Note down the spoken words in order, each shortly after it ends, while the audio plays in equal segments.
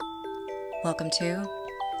Welcome to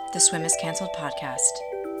the Swim is Canceled podcast.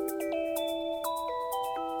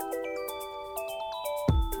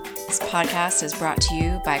 This podcast is brought to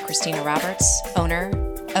you by Christina Roberts, owner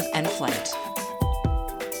of End Flight.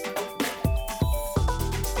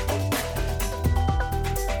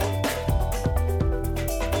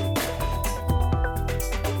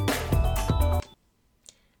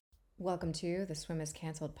 Welcome to the Swim is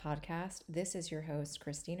Canceled podcast. This is your host,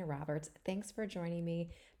 Christina Roberts. Thanks for joining me.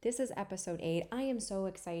 This is episode 8. I am so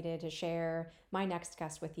excited to share my next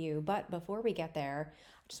guest with you. But before we get there,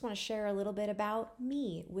 I just want to share a little bit about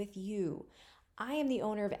me with you. I am the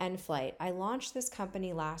owner of End Flight. I launched this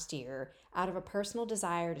company last year out of a personal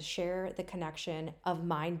desire to share the connection of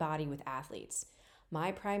mind-body with athletes.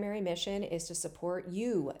 My primary mission is to support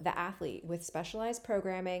you, the athlete, with specialized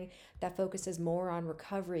programming that focuses more on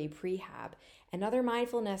recovery, prehab, and other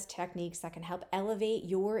mindfulness techniques that can help elevate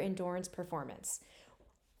your endurance performance.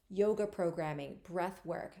 Yoga programming, breath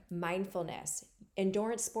work, mindfulness,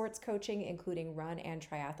 endurance sports coaching, including run and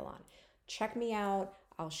triathlon. Check me out.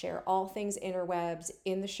 I'll share all things interwebs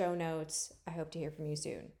in the show notes. I hope to hear from you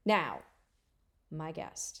soon. Now, my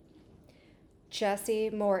guest,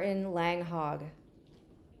 Jessi Morton-Langehaug.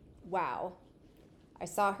 Wow. I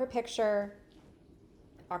saw her picture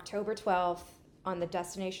October 12th on the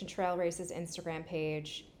Destination Trail Races Instagram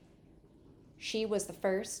page. She was the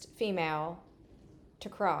first female to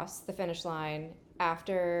cross the finish line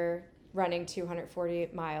after running 240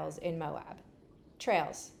 miles in Moab.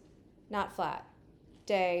 Trails, not flat.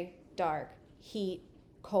 Day, dark, heat,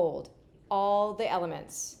 cold, all the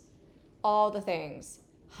elements, all the things,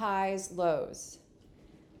 highs, lows.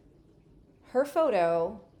 Her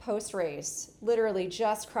photo post-race, literally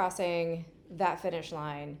just crossing that finish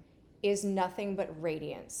line, is nothing but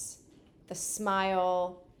radiance. The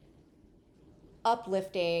smile,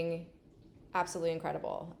 uplifting, absolutely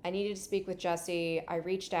incredible. I needed to speak with Jessi. I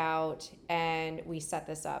reached out and we set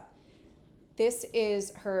this up. This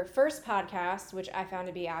is her first podcast, which I found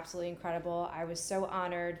to be absolutely incredible. I was so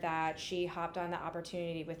honored that she hopped on the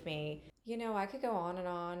opportunity with me. You know, I could go on and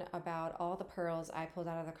on about all the pearls I pulled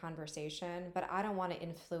out of the conversation, but I don't want to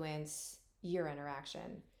influence your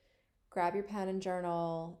interaction. Grab your pen and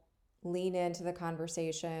journal, lean into the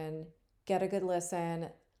conversation, get a good listen.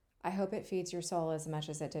 I hope it feeds your soul as much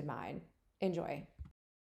as it did mine. Enjoy.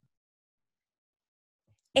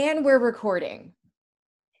 And we're recording.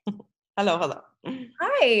 Hello.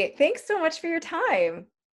 Hi, thanks so much for your time.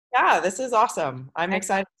 Yeah, this is awesome. I'm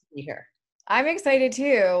excited to be here. I'm excited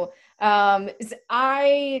too.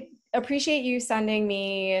 I appreciate you sending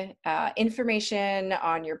me information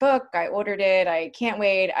on your book. I ordered it. I can't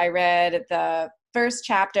wait. I read the first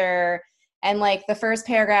chapter and like the first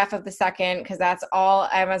paragraph of the second, because that's all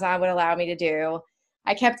Amazon would allow me to do.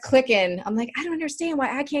 I kept clicking. I'm like, I don't understand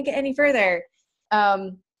why I can't get any further.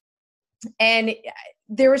 And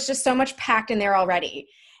there was just so much packed in there already.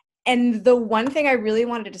 And the one thing I really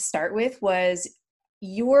wanted to start with was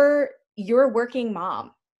you're a working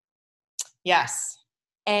mom. Yes.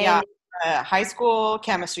 And yeah, a high school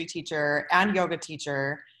chemistry teacher and yoga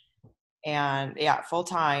teacher, and full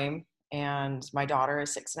time. And my daughter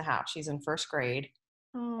is 6.5. She's in first grade.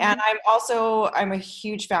 And I'm a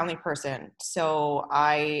huge family person. So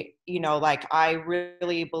I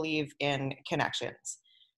really believe in connections.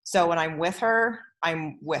 So when I'm with her,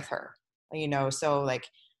 so like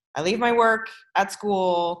I leave my work at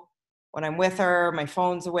school. When I'm with her, my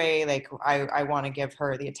phone's away. Like I want to give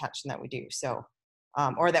her the attention that we do. So,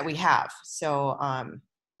 or that we have. So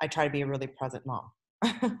I try to be a really present mom.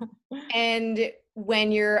 And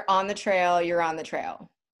when you're on the trail, you're on the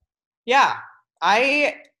trail. Yeah.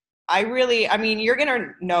 I mean, you're going to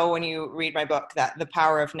know when you read my book that The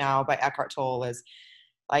Power of Now by Eckhart Tolle is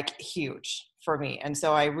like huge for me. And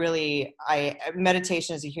so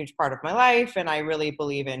meditation is a huge part of my life. And I really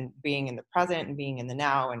believe in being in the present and being in the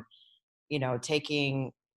now and,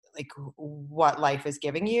 taking like what life is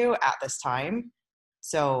giving you at this time.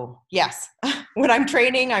 So yes, when I'm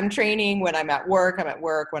training. When I'm at work,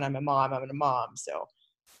 When I'm a mom, I'm a mom. So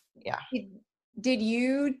yeah. Did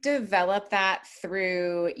you develop that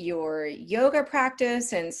through your yoga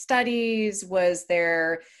practice and studies? Was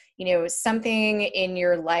there, something in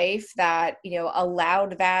your life that,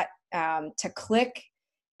 allowed that to click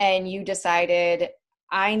and you decided,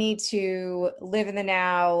 I need to live in the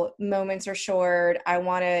now, moments are short, I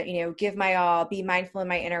want to, give my all, be mindful in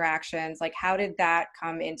my interactions. Like, how did that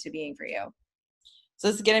come into being for you? So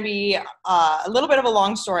this is going to be a little bit of a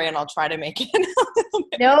long story, and I'll try to make it a little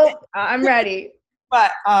bit. No, I'm ready.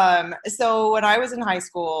 But so when I was in high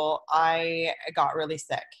school, I got really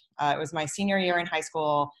sick. It was my senior year in high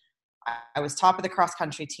school. I was top of the cross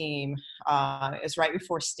country team. It was right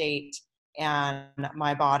before state, and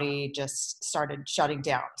my body just started shutting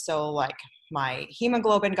down. So like my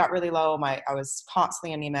hemoglobin got really low. I was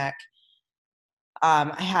constantly anemic.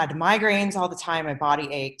 I had migraines all the time. My body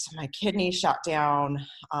ached. My kidneys shut down.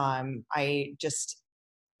 I just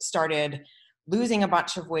started losing a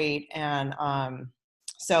bunch of weight. And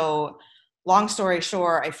so long story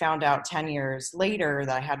short, I found out 10 years later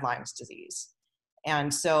that I had Lyme's disease.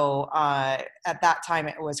 And so at that time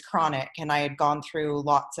it was chronic, and I had gone through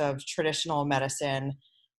lots of traditional medicine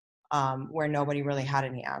where nobody really had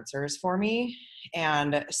any answers for me.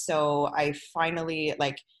 And so I finally,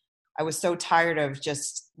 like, I was so tired of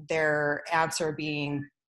just their answer being,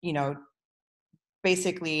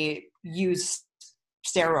 basically use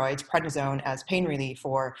steroids, prednisone, as pain relief,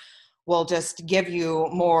 or we'll just give you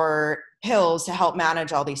more pills to help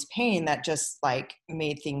manage all these pain, that just like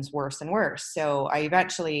made things worse and worse. So I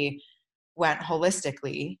eventually went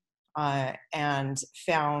holistically and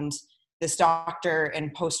found this doctor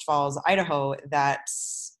in Post Falls, Idaho, that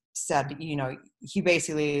said, he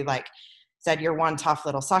basically like said, you're one tough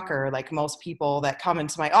little sucker. Like, most people that come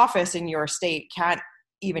into my office in your state can't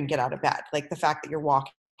even get out of bed. Like, the fact that you're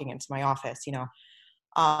walking into my office,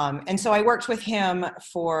 and so I worked with him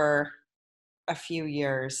for a few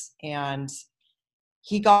years, and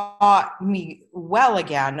he got me well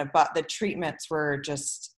again, but the treatments were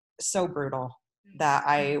just so brutal that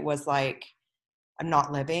I was like, I'm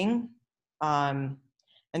not living.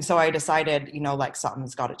 And so I decided, like,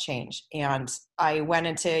 something's got to change. And I went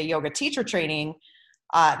into yoga teacher training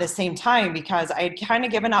at the same time, because I had kind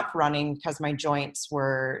of given up running because my joints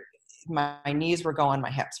were, my knees were going,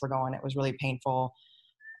 my hips were going. It was really painful.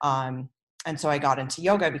 And so I got into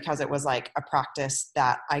yoga because it was like a practice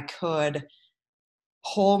that I could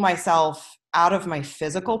pull myself out of my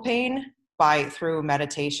physical pain through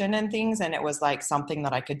meditation and things. And it was like something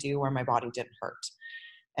that I could do where my body didn't hurt.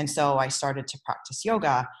 And so I started to practice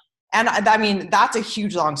yoga. And I mean, that's a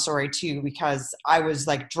huge long story too, because I was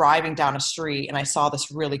like driving down a street and I saw this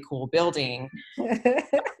really cool building.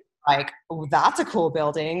 Like, oh, that's a cool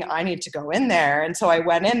building. I need to go in there. And so I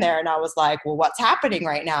went in there and I was like, well, what's happening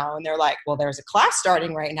right now? And they're like, well, there's a class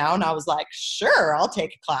starting right now. And I was like, sure, I'll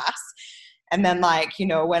take a class. And then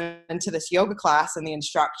went into this yoga class, and the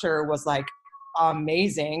instructor was like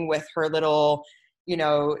amazing with her little,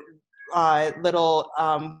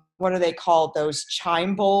 what are they called? Those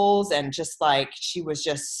chime bowls. And just like, she was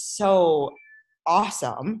just so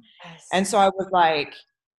awesome. Yes. And so I was like,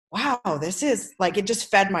 wow, this is like, it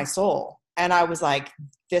just fed my soul. And I was like,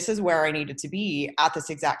 this is where I needed to be at this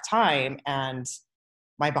exact time. And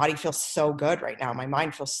my body feels so good right now. My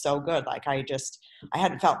mind feels so good. Like, I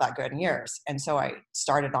hadn't felt that good in years. And so I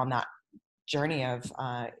started on that journey of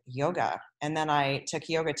yoga. And then I took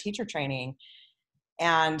yoga teacher training.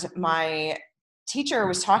 And my teacher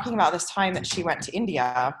was talking about this time that she went to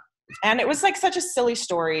India. And it was like such a silly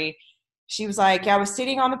story. She was like, I was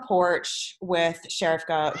sitting on the porch with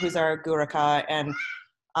Sharifka, who's our gurukha,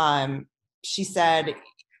 and she said,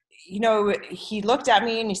 he looked at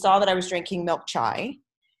me and he saw that I was drinking milk chai.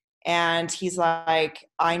 And he's like,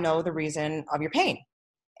 I know the reason of your pain.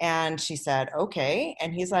 And she said, okay.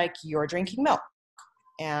 And he's like, you're drinking milk,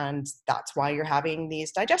 and that's why you're having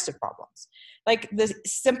these digestive problems. Like, the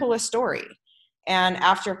simplest story. And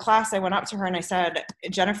after class, I went up to her and I said,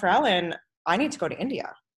 Jennifer Ellen, I need to go to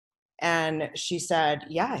India. And she said,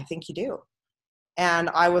 yeah, I think you do. And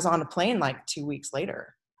I was on a plane like 2 weeks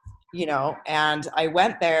later, and I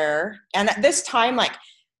went there. And at this time, like,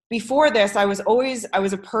 before this, I was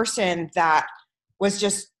a person that was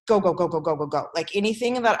just go, go, go, go, go, go, go. Like,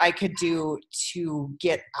 anything that I could do to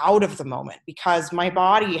get out of the moment, because my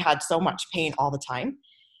body had so much pain all the time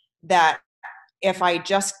that if I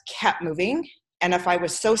just kept moving, and if I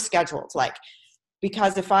was so scheduled, like,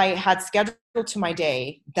 because if I had scheduled to my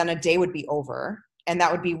day, then a day would be over, and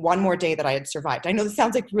that would be one more day that I had survived. I know this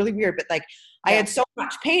sounds like really weird, but like, yeah. I had so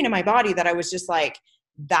much pain in my body that I was just like,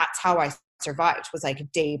 that's how I survived, was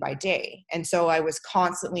like day by day. And so I was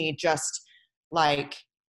constantly just like,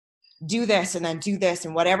 do this and then do this,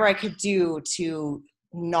 and whatever I could do to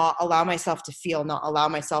not allow myself to feel, not allow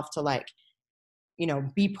myself to like,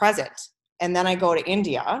 be present. And then I go to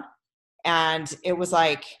India, and it was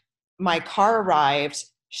like, my car arrived,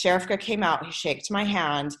 Sharifka came out, he shaked my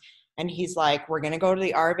hand, and he's like, we're going to go to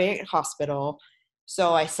the Ayurvedic hospital.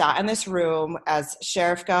 So I sat in this room as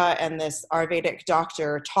Sharifka and this Ayurvedic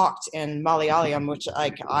doctor talked in Malayalam, which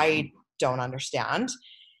like I don't understand.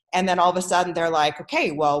 And then all of a sudden they're like,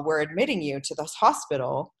 okay, well, we're admitting you to this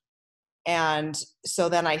hospital. And so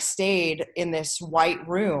then I stayed in this white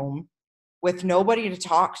room with nobody to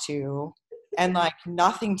talk to and like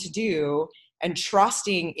nothing to do, and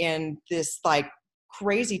trusting in this like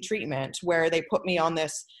crazy treatment where they put me on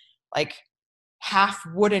this like half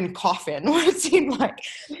wooden coffin, what it seemed like,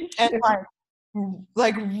 and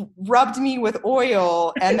like rubbed me with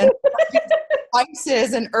oil and then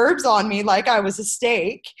spices and herbs on me like I was a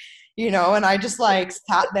steak, and I just like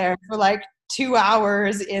sat there for like 2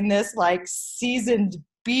 hours in this like seasoned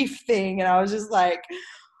beef thing, and I was just like,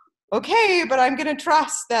 okay, but I'm gonna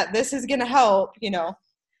trust that this is gonna help,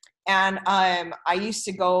 and I used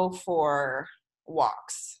to go for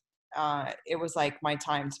walks. It was like my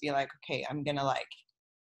time to be like, okay, I'm gonna like,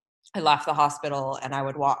 I left the hospital and I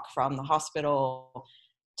would walk from the hospital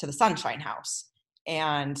to the Sunshine House.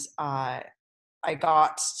 And I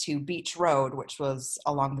got to Beach Road, which was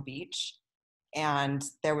along the beach. And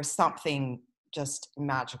there was something just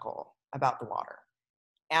magical about the water.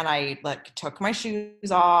 And I like took my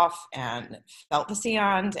shoes off and felt the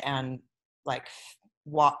sand and like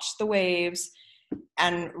watched the waves,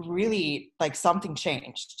 and really like something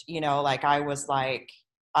changed, like I was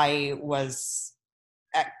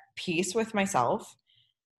at peace with myself,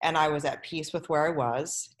 and I was at peace with where I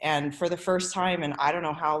was. And for the first time in I don't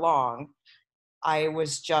know how long, I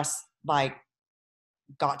was just like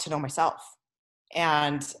got to know myself.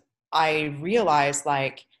 And I realized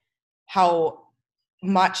like how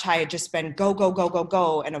much I had just been go, go, go, go,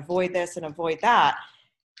 go, and avoid this and avoid that.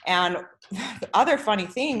 And the other funny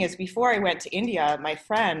thing is, before I went to India, my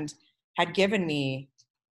friend had given me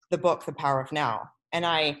the book, The Power of Now. And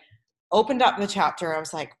I opened up the chapter. I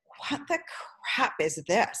was like, what the crap is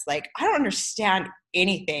this? Like, I don't understand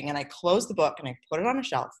anything. And I closed the book and I put it on a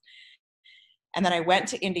shelf. And then I went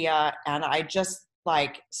to India, and I just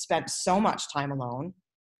like spent so much time alone,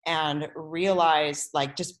 and realized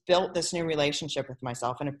like just built this new relationship with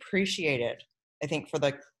myself, and appreciated, I think, for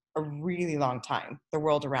like a really long time, the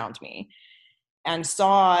world around me, and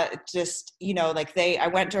saw just, like I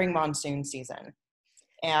went during monsoon season,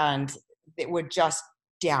 and it would just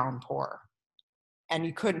downpour and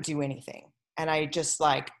you couldn't do anything. And I just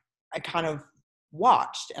like, I kind of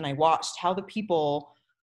watched, and I watched how the people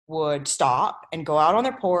would stop and go out on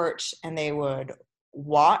their porch, and they would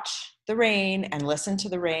watch the rain and listen to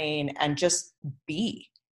the rain and just be.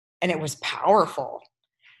 And it was powerful.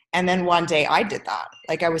 And then one day I did that.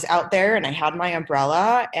 Like I was out there and I had my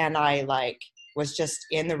umbrella, and I like was just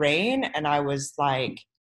in the rain, and I was like,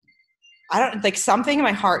 something in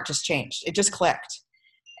my heart just changed. It just clicked.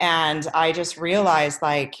 And I just realized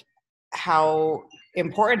like how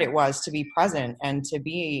important it was to be present and to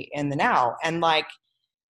be in the now. And like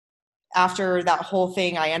after that whole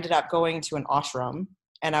thing, I ended up going to an ashram,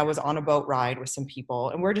 and I was on a boat ride with some people,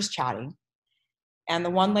 and we're just chatting. And the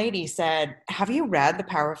one lady said, have you read The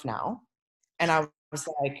Power of Now? And I was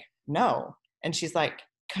like, no. And she's like,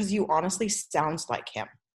 because you honestly sound like him.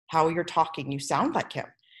 How you're talking, you sound like him.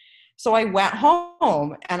 So I went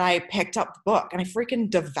home and I picked up the book, and I freaking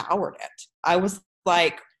devoured it. I was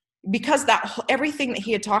like, because everything that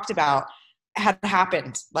he had talked about had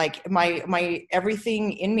happened. Like my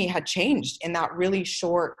everything in me had changed in that really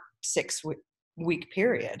short 6-week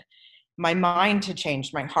period. My mind had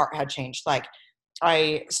changed. My heart had changed. Like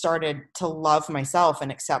I started to love myself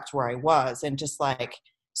and accept where I was. And just like,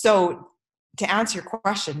 so to answer your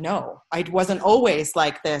question, no, I wasn't always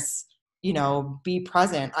like this, be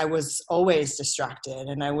present. I was always distracted,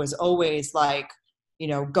 and I was always like,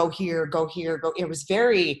 go here, go here, go. It was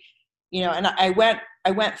very, and I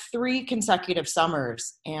went 3 consecutive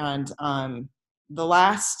summers, and the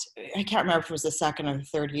last, I can't remember if it was the second or the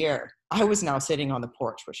third year, I was now sitting on the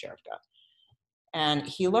porch with Sherifka. And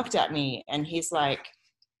he looked at me and he's like,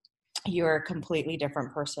 you're a completely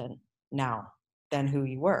different person now than who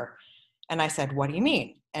you were. And I said, what do you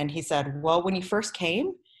mean? And he said, well, when you first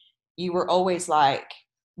came, you were always like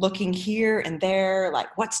looking here and there,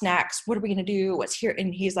 like, what's next? What are we going to do? What's here?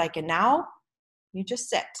 And he's like, and now you just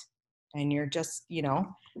sit and you're just, and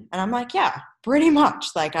I'm like, yeah, pretty much.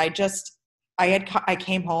 Like I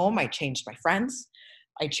came home, I changed my friends.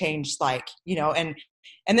 I changed like,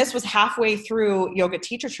 and this was halfway through yoga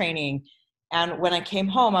teacher training. And when I came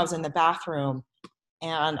home, I was in the bathroom,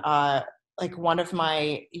 and like one of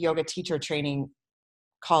my yoga teacher training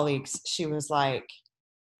colleagues, she was like,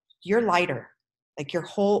 you're lighter. Like your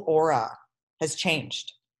whole aura has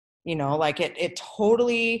changed, like it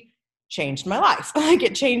totally changed my life. Like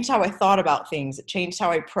it changed how I thought about things. It changed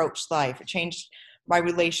how I approached life. It changed my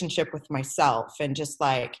relationship with myself. And just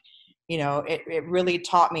like, it really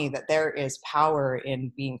taught me that there is power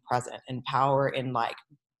in being present, and power in like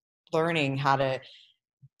learning how to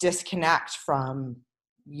disconnect from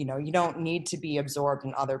you don't need to be absorbed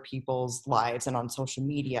in other people's lives and on social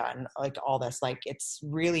media and like all this. Like, it's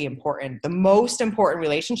really important. The most important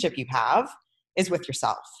relationship you have is with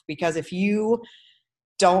yourself, because if you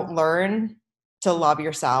don't learn to love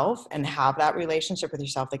yourself and have that relationship with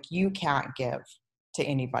yourself, like, you can't give to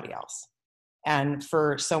anybody else. And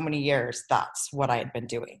for so many years, that's what I had been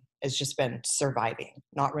doing. It's just been surviving,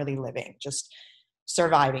 not really living, just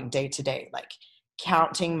surviving day to day, like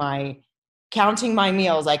counting my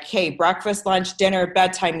meals, like, hey, breakfast, lunch, dinner,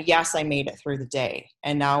 bedtime. Yes, I made it through the day.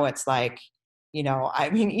 And now it's like, I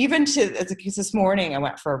mean, even because this morning I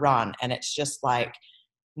went for a run, and it's just like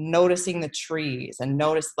noticing the trees and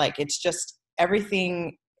like, it's just,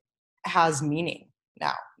 everything has meaning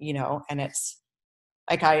now, and it's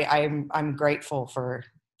like, I'm grateful for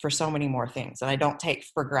so many more things, and I don't take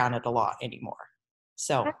for granted a lot anymore.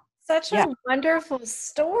 So That's such yeah. a wonderful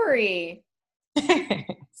story. I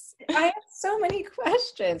have so many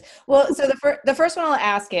questions. Well, so the first one I'll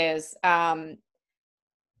ask is, I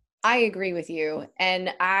agree with you,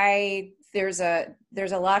 and there's a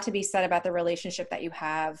lot to be said about the relationship that you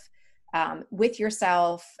have with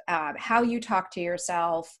yourself, how you talk to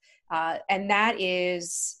yourself, and that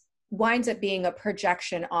winds up being a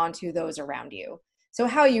projection onto those around you. So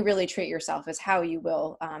how you really treat yourself is how you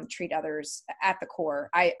will treat others at the core.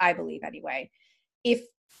 I believe anyway.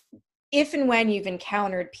 If and when you've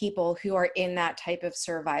encountered people who are in that type of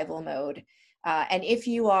survival mode, and if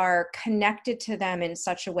you are connected to them in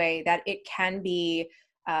such a way that it can be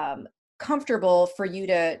comfortable for you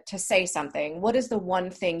to say something, what is the one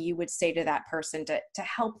thing you would say to that person to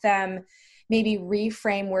help them maybe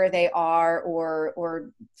reframe where they are,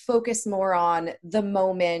 or focus more on the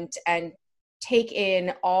moment and take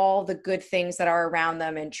in all the good things that are around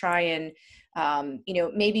them, and try and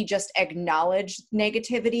maybe just acknowledge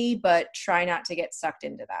negativity, but try not to get sucked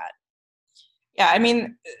into that? Yeah, I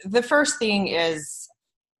mean, the first thing is,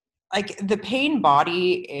 like, the pain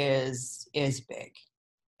body is big.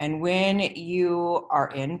 And when you are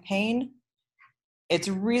in pain, it's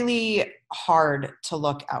really hard to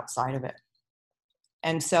look outside of it.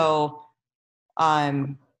 And so, I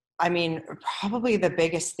mean, probably the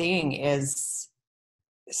biggest thing is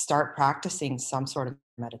start practicing some sort of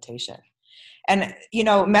meditation. And,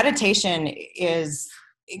 meditation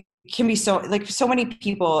can be so, like, so many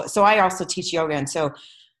people. So I also teach yoga. And so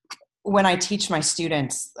when I teach my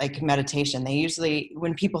students like meditation, they usually,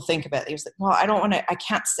 when people think of it, they say, well, I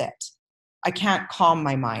can't sit. I can't calm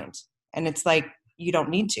my mind. And it's like, you don't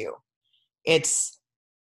need to. It's,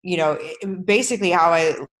 basically how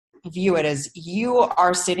I view it is, you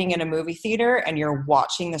are sitting in a movie theater and you're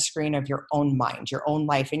watching the screen of your own mind, your own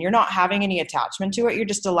life, and you're not having any attachment to it. You're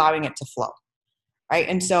just allowing it to flow. Right.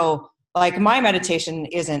 And so, like, my meditation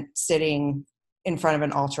isn't sitting in front of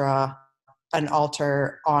an altar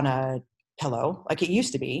on a pillow like it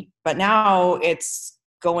used to be, but now it's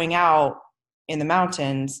going out in the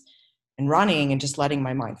mountains and running and just letting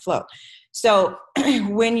my mind flow. So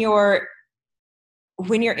when you're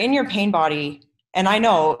in your pain body, and I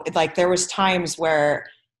know, like, there was times where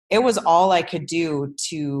it was all I could do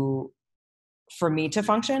for me to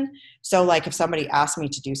function. So, like, if somebody asked me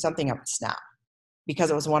to do something, I would snap, because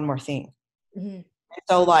it was one more thing. Mm-hmm.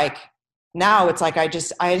 So, like, now it's like I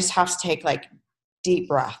just have to take, like, deep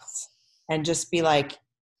breaths and just be like,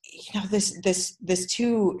 this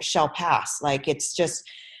too shall pass. Like, it's just,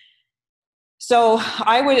 so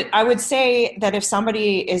I would say that if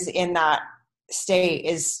somebody is in that state,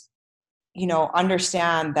 is,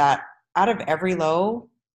 understand that out of every low,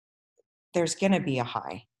 there's going to be a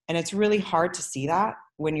high. And it's really hard to see that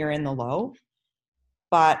when you're in the low.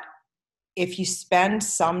 But if you spend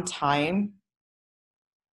some time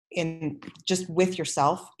in just with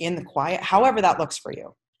yourself in the quiet, however that looks for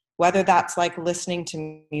you, whether that's like listening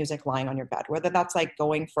to music lying on your bed, whether that's like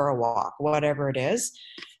going for a walk, whatever it is,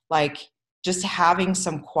 like, just having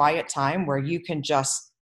some quiet time where you can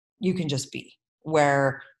just be,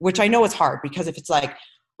 which I know is hard, because if it's like,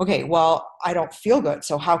 okay, well, I don't feel good,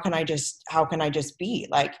 so how can I just be,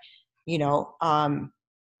 like, and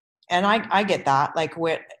I get that. Like,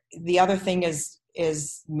 what the other thing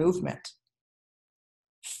is movement.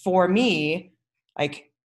 For me, like,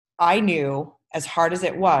 I knew, as hard as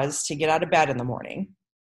it was to get out of bed in the morning,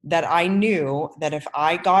 that I knew that if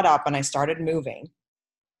I got up and I started moving,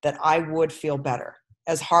 that I would feel better.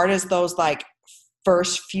 As hard as those, like,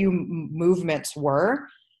 first few movements were,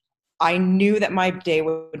 I knew that my day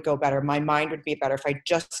would go better. My mind would be better if I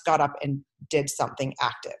just got up and did something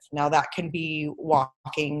active. Now, that can be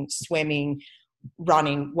walking, swimming,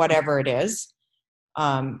 running, whatever it is,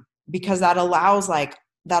 because that allows, like,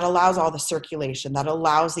 that allows all the circulation, that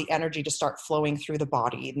allows the energy to start flowing through the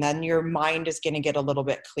body. And then your mind is going to get a little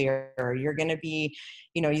bit clearer. You're going to be,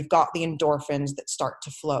 you've got the endorphins that start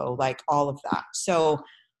to flow, like all of that. So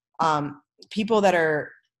people that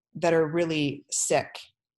are really sick,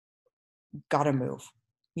 gotta move.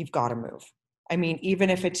 You've got to move. I mean, even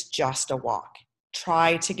if it's just a walk,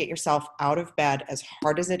 try to get yourself out of bed. As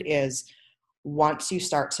hard as it is, once you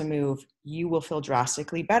start to move, you will feel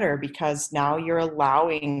drastically better, because now you're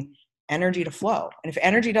allowing energy to flow. And if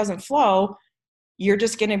energy doesn't flow, you're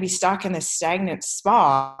just going to be stuck in this stagnant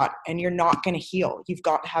spot, and you're not going to heal. You've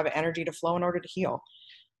got to have energy to flow in order to heal.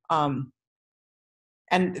 And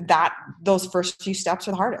those first few steps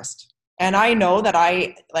are the hardest. And I know that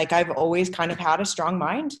I've always kind of had a strong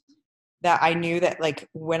mind, that I knew that like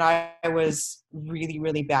when I was really,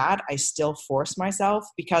 really bad, I still forced myself,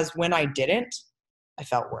 because when I didn't, I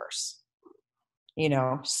felt worse,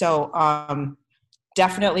 so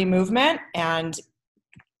definitely movement and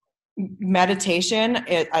meditation.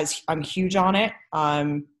 I'm huge on it.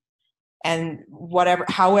 And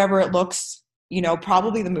however it looks,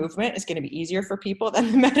 probably the movement is going to be easier for people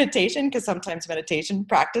than the meditation, because sometimes meditation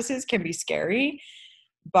practices can be scary.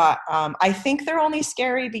 But I think they're only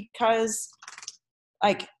scary because,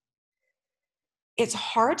 like, it's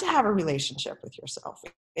hard to have a relationship with yourself.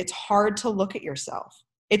 It's hard to look at yourself.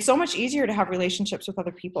 It's so much easier to have relationships with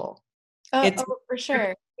other people. Oh, for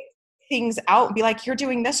sure. Things out and be like, you're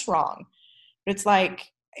doing this wrong. But it's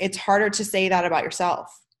like, it's harder to say that about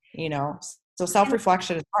yourself, So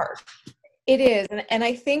self-reflection is hard. It is. And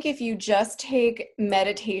I think if you just take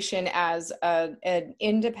meditation as an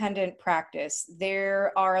independent practice,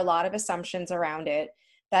 there are a lot of assumptions around it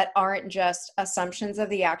that aren't just assumptions of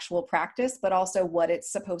the actual practice, but also what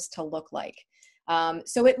it's supposed to look like.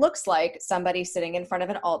 So it looks like somebody sitting in front of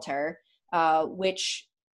an altar, which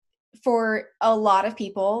for a lot of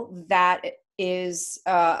people, that is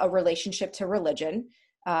a relationship to religion.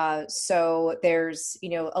 So there's,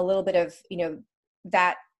 a little bit of,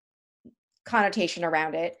 that connotation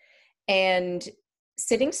around it. And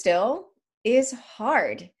sitting still is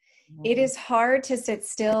hard. Mm-hmm. It is hard to sit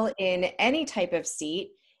still in any type of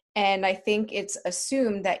seat. And I think it's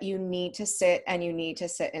assumed that you need to sit, and you need to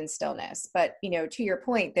sit in stillness. But, to your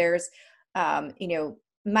point, there's,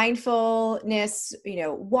 mindfulness,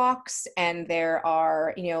 walks, and there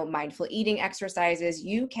are, mindful eating exercises.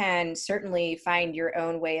 You can certainly find your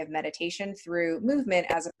own way of meditation through movement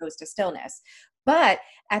as opposed to stillness. But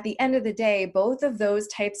at the end of the day, both of those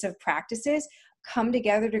types of practices come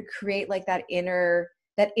together to create like that inner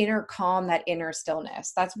calm, that inner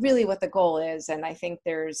stillness. That's really what the goal is. And I think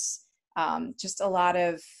there's just a lot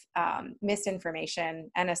of misinformation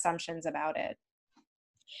and assumptions about it.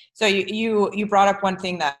 So you brought up one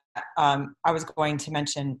thing that I was going to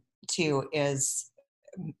mention too, is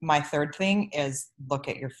my third thing is look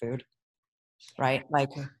at your food, right? Like,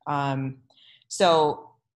 so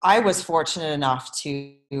I was fortunate enough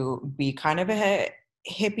to be kind of a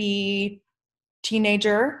hippie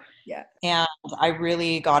teenager. Yeah. And I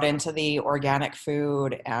really got into the organic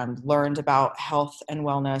food and learned about health and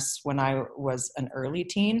wellness when I was an early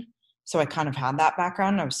teen. So I kind of had that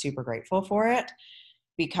background. I was super grateful for it,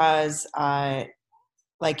 because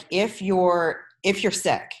like if you're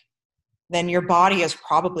sick, then your body is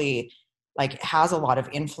probably like has a lot of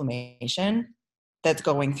inflammation that's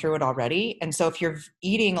going through it already. And so if you're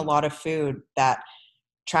eating a lot of food that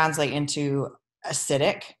translate into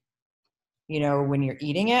acidic, when you're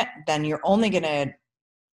eating it, then you're only going to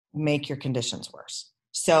make your conditions worse.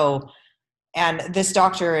 So, and this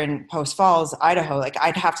doctor in Post Falls, Idaho, like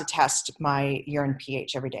I'd have to test my urine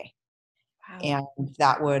pH every day. Wow. And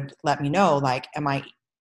that would let me know, like, am I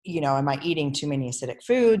eating too many acidic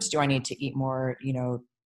foods? Do I need to eat more,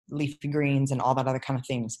 leafy greens and all that other kind of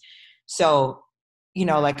things? So,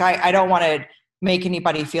 like I don't want to make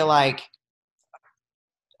anybody feel like,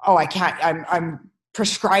 oh, I can't, I'm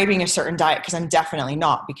prescribing a certain diet, because I'm definitely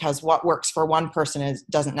not, because what works for one person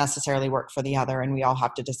doesn't necessarily work for the other. And we all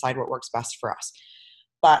have to decide what works best for us.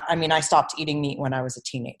 But I mean, I stopped eating meat when I was a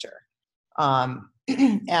teenager.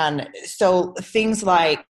 And so things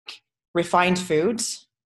like refined foods,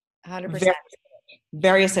 100%. Very,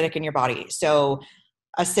 very acidic in your body. So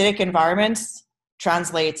acidic environments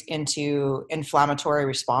translates into inflammatory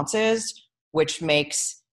responses, which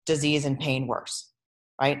makes disease and pain worse,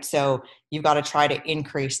 right? So you've got to try to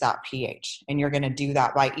increase that pH, and you're going to do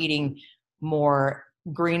that by eating more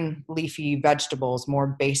green leafy vegetables, more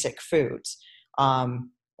basic foods.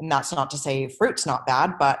 And that's not to say fruit's not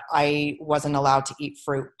bad, but I wasn't allowed to eat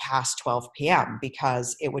fruit past 12 p.m.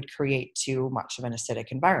 because it would create too much of an acidic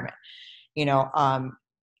environment.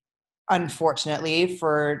 unfortunately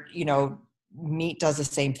for, meat does the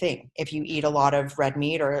same thing. If you eat a lot of red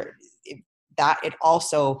meat that, it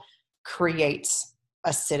also creates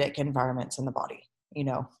acidic environments in the body,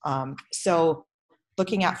 so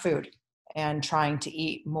looking at food and trying to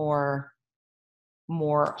eat more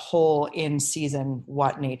whole in season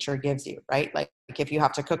what nature gives you, right? Like if you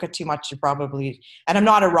have to cook it too much, you probably, and I'm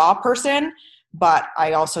not a raw person, but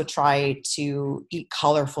I also try to eat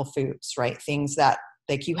colorful foods, right? Things that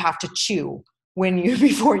like you have to chew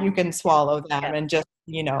before you can swallow them, and just,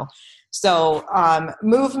 so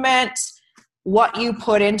movement, what you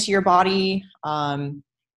put into your body, and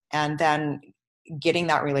then getting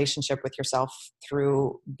that relationship with yourself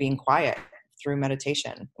through being quiet, through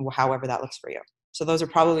meditation, however that looks for you. So those are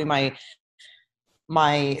probably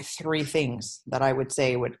my three things that I would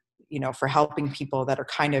say would, for helping people that are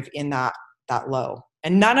kind of in that low.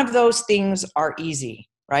 And none of those things are easy,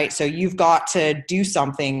 right? So you've got to do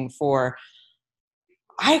something for,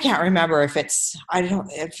 I can't remember if it's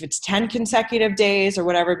 10 consecutive days or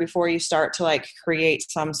whatever before you start to like create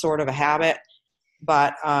some sort of a habit.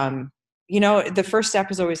 But, the first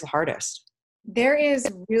step is always the hardest. There is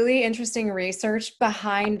really interesting research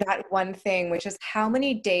behind that one thing, which is how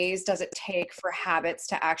many days does it take for habits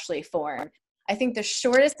to actually form? I think the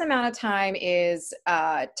shortest amount of time is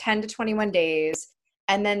 10 to 21 days.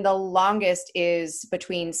 And then the longest is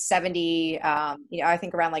between 70, I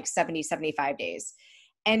think around like 70, 75 days.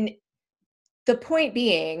 And the point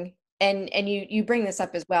being, and you bring this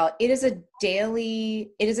up as well, it is a daily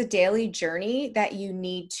journey that you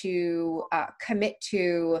need to commit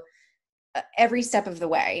to every step of the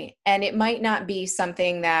way. And it might not be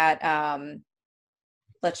something that,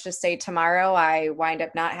 let's just say tomorrow I wind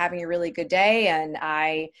up not having a really good day and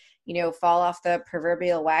I, fall off the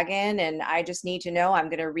proverbial wagon, and I just need to know I'm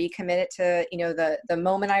going to recommit it to, the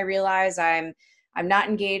moment I realize I'm not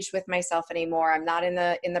engaged with myself anymore. I'm not in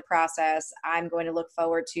the process. I'm going to look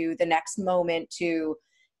forward to the next moment to,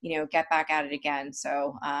 get back at it again.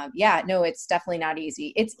 So, it's definitely not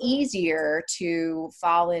easy. It's easier to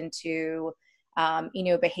fall into,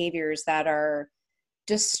 behaviors that are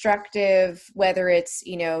destructive, whether it's,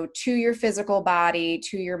 to your physical body,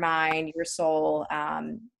 to your mind, your soul.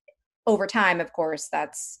 Over time, of course,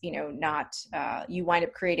 that's, not, you wind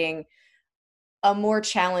up creating a more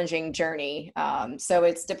challenging journey. So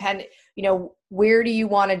it's dependent, where do you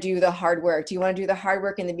want to do the hard work? Do you want to do the hard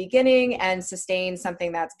work in the beginning and sustain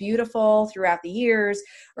something that's beautiful throughout the years?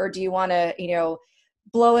 Or do you want to,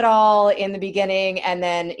 blow it all in the beginning and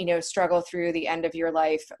then, struggle through the end of your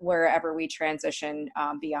life, wherever we transition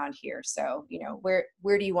beyond here? So,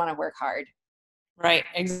 where do you want to work hard? Right.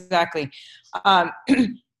 Exactly.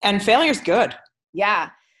 And failure's good. Yeah.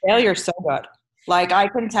 Failure's so good. Like I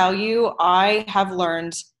can tell you, I have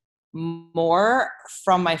learned more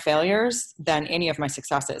from my failures than any of my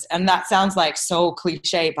successes. And that sounds like so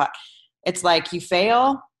cliche, but it's like you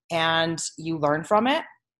fail and you learn from it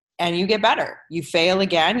and you get better. You fail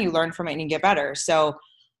again, you learn from it and you get better. So,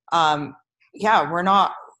 we're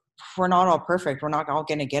not all perfect. We're not all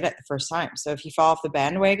going to get it the first time. So if you fall off the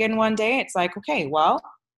bandwagon one day, it's like, okay, well,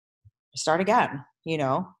 start again,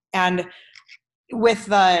 and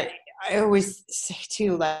I always say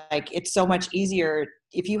too, like, it's so much easier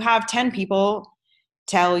if you have 10 people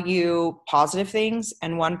tell you positive things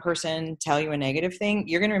and one person tell you a negative thing,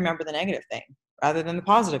 you're going to remember the negative thing rather than the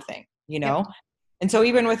positive thing, Yep. And so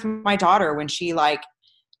even with my daughter, when she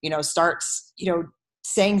starts,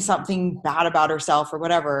 saying something bad about herself or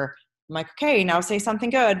whatever, I'm like, okay, now say something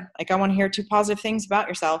good. Like, I want to hear 2 positive things about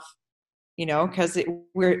yourself, because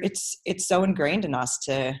it's so ingrained in us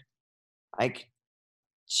to like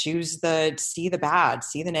see the bad,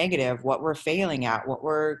 see the negative, what we're failing at, what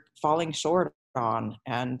we're falling short on.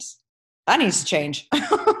 And that needs to change.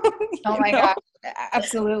 Oh my gosh,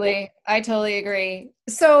 absolutely. I totally agree.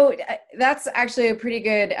 So that's actually a pretty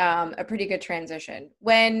good transition.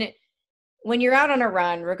 When you're out on a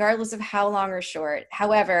run, regardless of how long or short,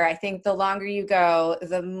 however, I think the longer you go,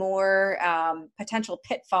 the more potential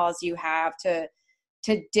pitfalls you have to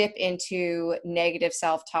dip into negative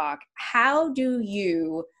self-talk. How do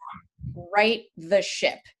you right the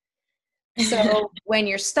ship? So when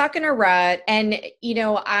you're stuck in a rut, and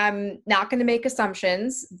I'm not going to make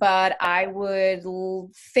assumptions, but I would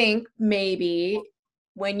think maybe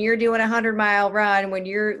when you're doing 100-mile run, when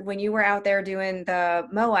you were out there doing the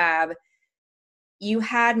Moab, you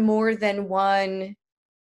had more than one,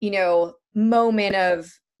 moment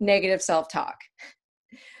of negative self-talk.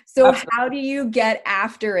 So Absolutely. how do you get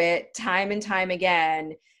after it time and time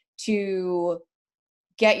again to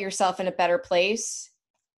get yourself in a better place?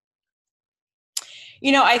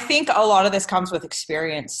 I think a lot of this comes with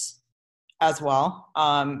experience. as well.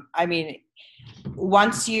 I mean,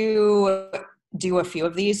 once you do a few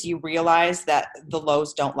of these, you realize that the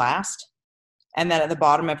lows don't last. And then at the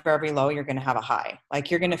bottom of every low, you're going to have a high. Like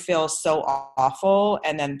you're going to feel so awful,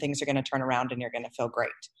 and then things are going to turn around and you're going to feel great.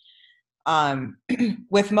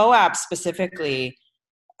 With Moab specifically,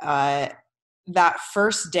 that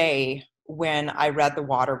first day when I read the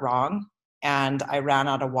water wrong and I ran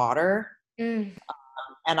out of water, and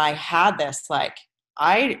I had this, like,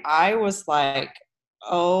 I was like,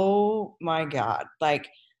 oh my God, like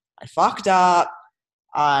I fucked up.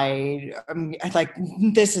 I'm like,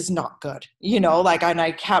 this is not good, like, and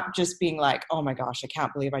I kept just being like, oh my gosh, I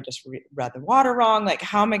can't believe I just read the water wrong. Like,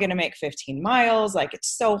 how am I going to make 15 miles? Like,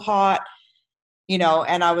 it's so hot,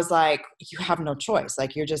 and I was like, you have no choice.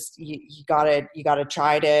 Like, you're just, you gotta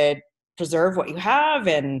try to preserve what you have,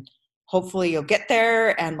 and hopefully you'll get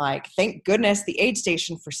there. And like, thank goodness the aid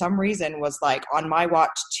station for some reason was like on my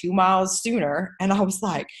watch 2 miles sooner. And I was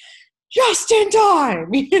like, just in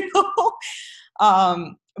time,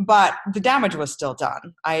 but the damage was still done.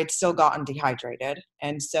 I had still gotten dehydrated.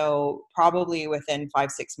 And so probably within 5-6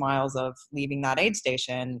 miles of leaving that aid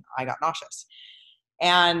station, I got nauseous.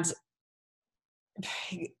 And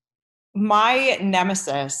my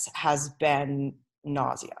nemesis has been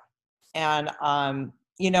nausea. And,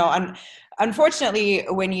 unfortunately,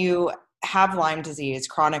 when you have Lyme disease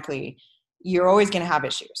chronically, you're always going to have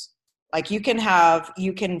issues. Like you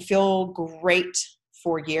can feel great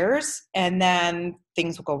for years, and then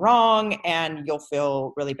things will go wrong and you'll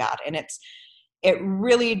feel really bad. And it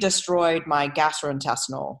really destroyed my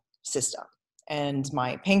gastrointestinal system and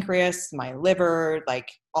my pancreas, my liver, like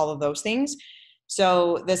all of those things.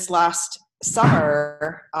 So this last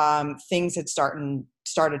summer, things had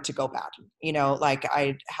started to go bad. Like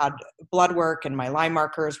I had blood work and my Lyme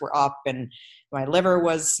markers were up, and my liver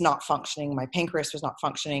was not functioning, my pancreas was not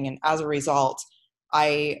functioning, and as a result,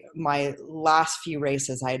 my last few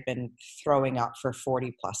races, I had been throwing up for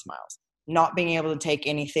 40 plus miles, not being able to take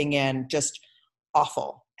anything in, just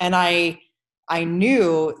awful. And I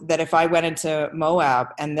knew that if I went into Moab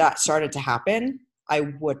and that started to happen,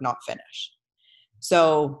 I would not finish.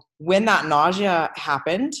 So when that nausea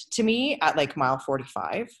happened to me at like mile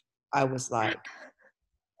 45, I was like,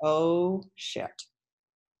 oh shit,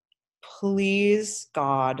 please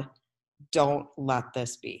God, don't let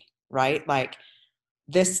this be, right? Like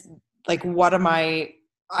this, like, what am I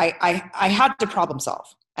had to problem solve,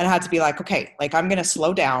 and I had to be like, okay, like I'm going to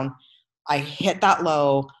slow down. I hit that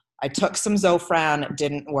low. I took some Zofran. It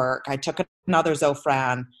didn't work. I took another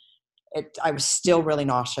Zofran. I was still really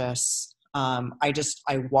nauseous. I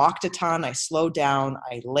walked a ton. I slowed down.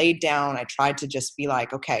 I laid down. I tried to just be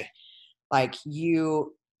like, okay, like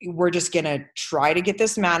we're just going to try to get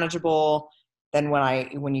this manageable. Then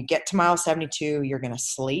when you get to mile 72, you're going to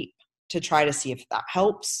sleep to try to see if that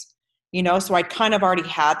helps, So I'd kind of already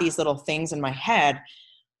had these little things in my head.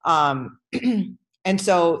 And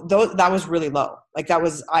so that was really low. Like that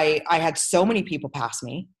was, I had so many people pass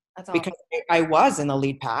me. That's because awesome. I was in the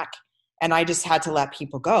lead pack, and I just had to let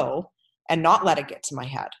people go and not let it get to my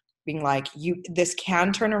head, being like, this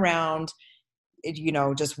can turn around,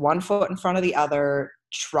 just one foot in front of the other,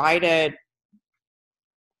 try to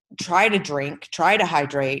drink, try to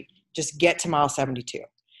hydrate, just get to mile 72.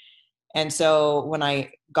 And so when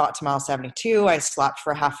I got to mile 72, I slept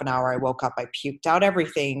for half an hour. I woke up, I puked out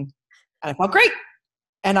everything, and I felt great.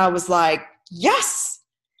 And I was like, yes,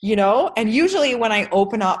 and usually when I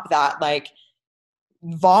open up that like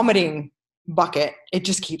vomiting bucket, it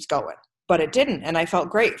just keeps going, but it didn't. And I felt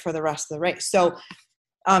great for the rest of the race. So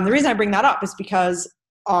the reason I bring that up is because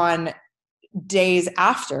on days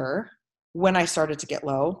after, when I started to get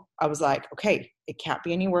low, I was like, okay, it can't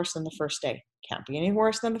be any worse than the first day. Can't be any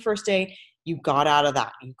worse than the first day. You got out of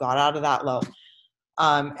that. You got out of that low.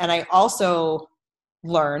 And I also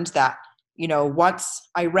learned that, once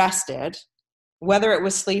I rested, whether it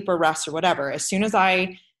was sleep or rest or whatever, as soon as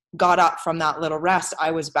I got up from that little rest,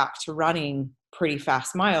 I was back to running pretty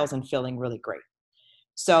fast miles and feeling really great.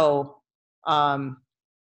 So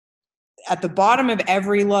at the bottom of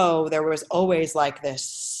every low, there was always like this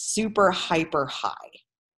super hyper high,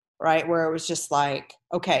 right? Where it was just like,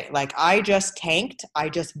 okay, like I just tanked, I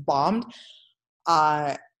just bombed.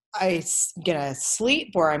 I'm gonna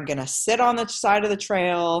sleep, or I'm gonna sit on the side of the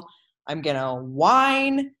trail. I'm gonna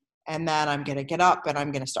whine, and then I'm gonna get up and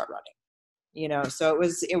I'm gonna start running. So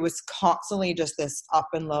it was constantly just this up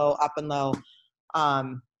and low, up and low.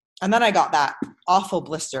 And then I got that awful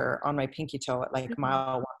blister on my pinky toe at like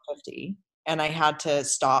mile 150, and I had to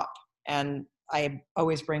stop. And I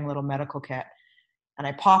always bring a little medical kit, and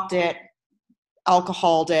I popped it,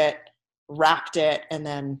 alcoholed it, wrapped it. And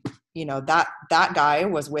then, that guy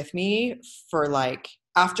was with me for like,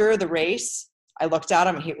 after the race, I looked at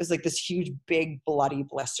him and he was like this huge, big, bloody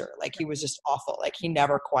blister. Like he was just awful. Like he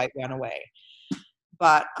never quite went away.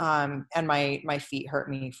 But, and my feet hurt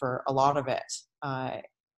me for a lot of it.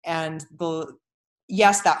 And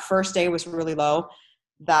yes, that first day was really low.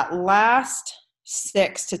 That last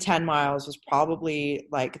 6 to 10 miles was probably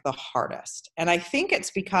like the hardest. And I think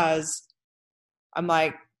it's because I'm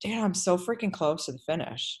like, damn, I'm so freaking close to the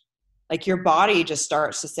finish. Like your body just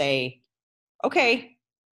starts to say, okay,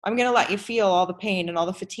 I'm going to let you feel all the pain and all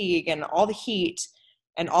the fatigue and all the heat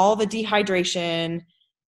and all the dehydration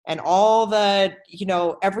and all the,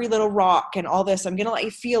 every little rock and all this. I'm going to let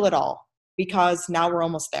you feel it all because now we're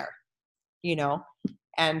almost there,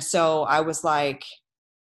 And so I was like,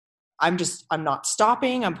 I'm not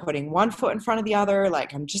stopping. I'm putting one foot in front of the other.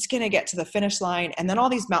 Like, I'm just going to get to the finish line. And then all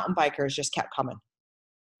these mountain bikers just kept coming.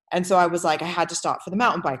 And so I was like, I had to stop for the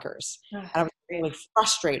mountain bikers. And I was really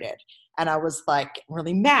frustrated. And I was like,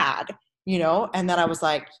 really mad, and then I was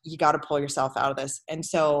like, you got to pull yourself out of this. And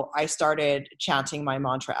so I started chanting my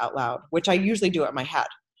mantra out loud, which I usually do it in my head.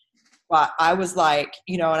 But I was like,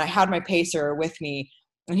 and I had my pacer with me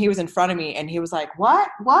and he was in front of me and he was like, what?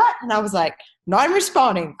 And I was like, not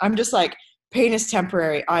responding. I'm just like, pain is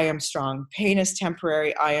temporary. I am strong. Pain is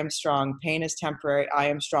temporary. I am strong. Pain is temporary. I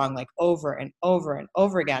am strong, like over and over and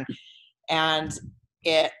over again. And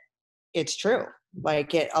it's true.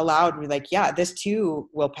 Like it allowed me like, yeah, this too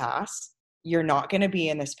will pass. You're not going to be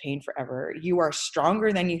in this pain forever. You are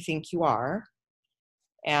stronger than you think you are.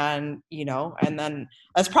 And, and then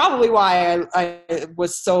that's probably why I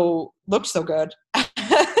looked so good at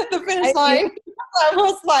the finish line. I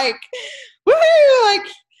was like, woohoo, like,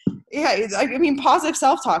 yeah, I mean, positive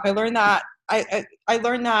self-talk. I learned that, I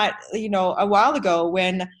learned that, a while ago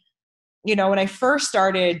when I first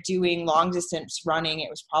started doing long distance running, it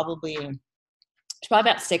was probably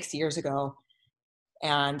about 6 years ago.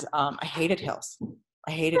 And I hated hills.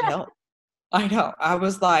 Hills. I know. I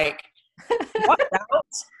was like, what route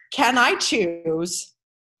can I choose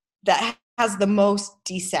that has the most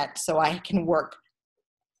descent so I can work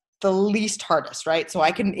the least hardest, right? So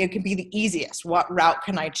it can be the easiest. What route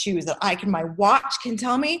can I choose that my watch can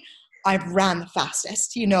tell me I've ran the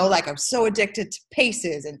fastest, like I'm so addicted to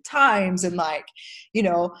paces and times and like,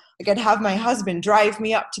 I could have my husband drive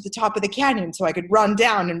me up to the top of the canyon so I could run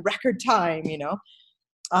down in record time,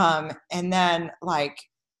 and then like,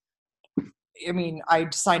 I mean, I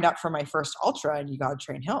signed up for my first ultra and you got to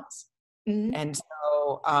train hills. Mm-hmm. And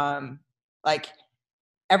so, like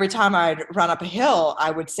every time I'd run up a hill,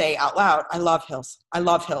 I would say out loud, I love hills. I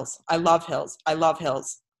love hills. I love hills. I love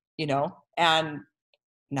hills, and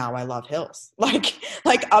now I love hills. Like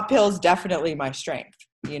uphill is definitely my strength,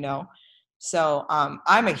 So,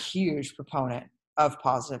 I'm a huge proponent of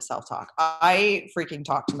positive self-talk. I freaking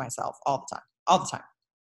talk to myself all the time.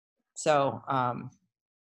 So,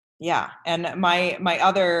 yeah. And my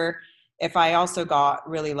other, if I also got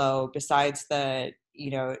really low, besides the,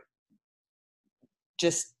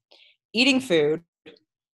 just eating food,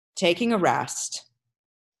 taking a rest,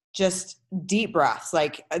 just deep breaths.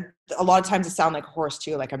 Like a lot of times it sounds like a horse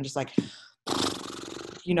too. Like I'm just like,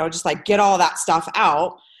 just like get all that stuff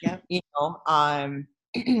out, and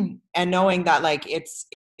knowing that like it's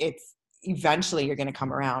eventually you're going to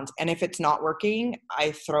come around. And if it's not working,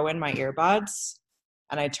 I throw in my earbuds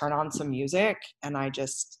and I turn on some music and I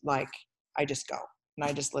just go and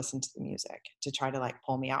I just listen to the music to try to like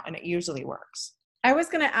pull me out. And it usually works. I was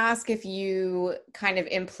going to ask if you kind of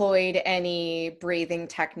employed any breathing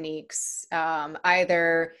techniques,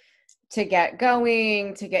 either to get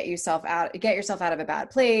going, to get yourself out of a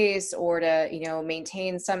bad place, or to,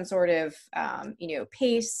 maintain some sort of,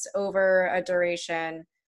 pace over a duration.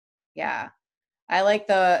 Yeah. I like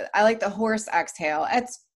the horse exhale.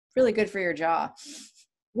 It's really good for your jaw.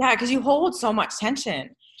 Yeah. 'Cause you hold so much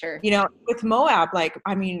tension. Sure. With Moab, like,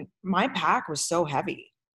 I mean, my pack was so heavy.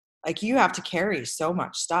 Like you have to carry so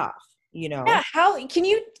much stuff, Yeah. How can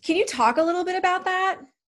you talk a little bit about that?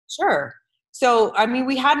 Sure. So, I mean,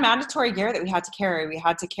 we had mandatory gear that we had to carry. We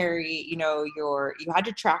had to carry, you had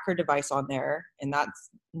your tracker device on there, and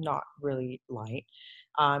that's not really light.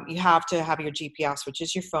 You have to have your GPS, which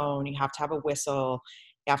is your phone. You have to have a whistle.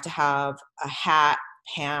 You have to have a hat,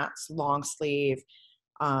 pants, long sleeve.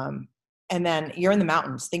 And then you're in the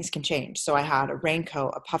mountains. Things can change. So I had a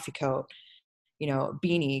raincoat, a puffy coat,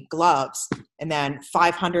 beanie, gloves, and then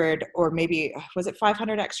 500 or maybe, was it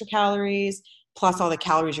 500 extra calories, plus all the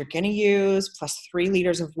calories you're going to use, plus 3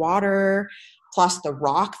 liters of water, plus the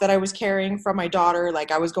rock that I was carrying from my daughter.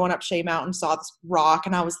 Like I was going up Shea Mountain, saw this rock,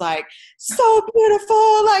 and I was like, so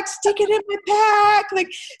beautiful, like stick it in my pack, like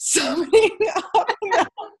something up the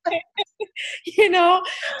mountain, you know?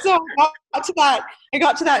 So I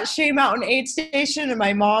got to that Shea Mountain aid station, and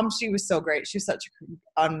my mom, she was so great. She was such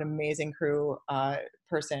an amazing crew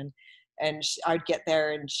person. And I'd get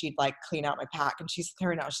there and she'd like clean out my pack, and she's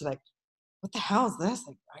clearing out. She's like, what the hell is this?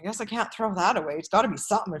 Like, I guess I can't throw that away. It's got to be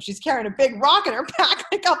something if she's carrying a big rock in her pack,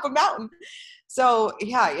 like up a mountain. So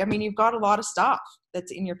yeah, I mean, you've got a lot of stuff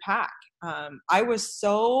that's in your pack. I was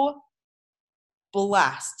so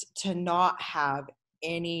blessed to not have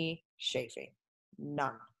any chafing.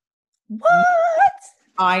 None. What?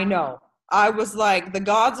 I know. I was like, the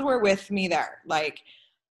gods were with me there. Like,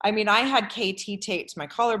 I mean, I had KT taped my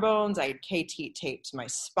collarbones. I had KT taped my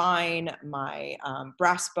spine, my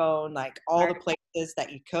breastbone, like all the places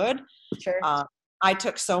that you could. Sure. I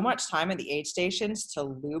took so much time at the aid stations to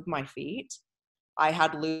lube my feet. I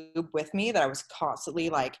had lube with me that I was constantly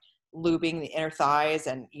like lubing the inner thighs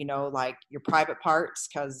and, you know, like your private parts.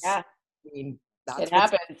 Cause I mean, that's it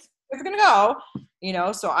happens. It's going to go, you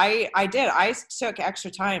know? So I took extra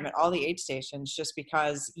time at all the aid stations just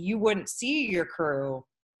because you wouldn't see your crew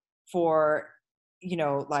for, you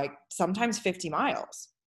know, like sometimes 50 miles.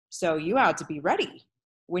 So you had to be ready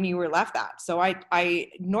when you were left that. So I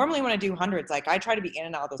normally when I do hundreds, like I try to be in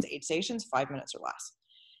and out of those aid stations 5 minutes or less.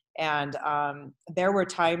 And there were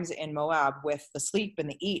times in Moab with the sleep and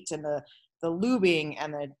the eat and the lubing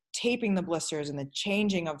and the taping the blisters and the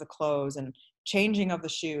changing of the clothes and changing of the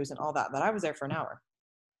shoes and all that I was there for an hour,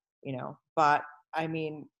 you know, but I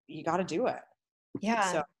mean, you got to do it. Yeah.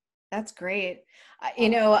 So. That's great. You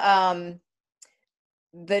know,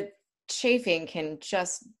 the chafing can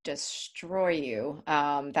just destroy you.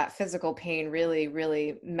 That physical pain really,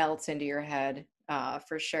 really melts into your head,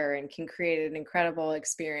 for sure, and can create an incredible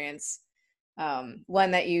experience,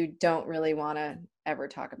 one that you don't really want to ever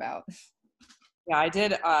talk about. Yeah, I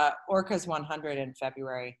did Orcas 100 in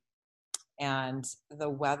February, and the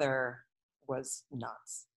weather was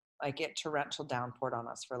nuts. Like it torrential downpoured on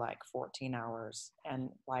us for like 14 hours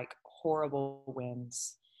and like horrible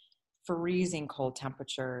winds, freezing cold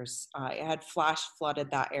temperatures. It had flash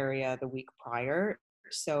flooded that area the week prior.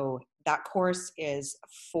 So that course is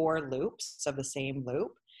 4 loops of the same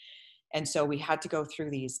loop. And so we had to go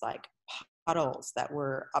through these like puddles that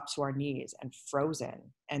were up to our knees and frozen.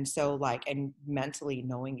 And so like, and mentally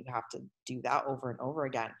knowing you have to do that over and over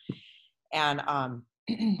again. And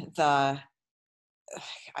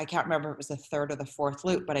I can't remember if it was the 3rd or the 4th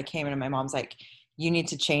loop, but I came in and my mom's like, you need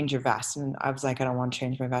to change your vest. And I was like, I don't want to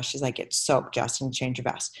change my vest. She's like, it's soaked, Justin, change your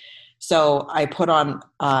vest. So I put on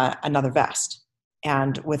another vest.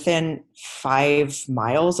 And within 5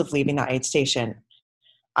 miles of leaving that aid station,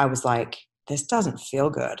 I was like, this doesn't feel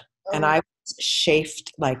good. Oh. And I was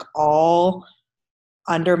chafed like all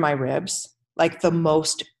under my ribs, like the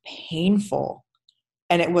most painful.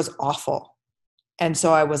 And it was awful. And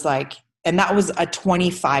so I was like, and that was a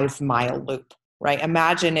 25-mile loop, right?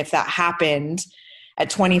 Imagine if that happened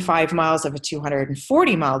at 25 miles of a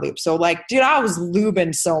 240-mile loop. So like, dude, I was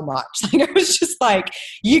lubing so much. Like I was just like,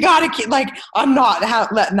 you got to keep, like, I'm not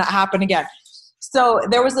letting that happen again. So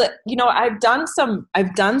there was you know, I've done some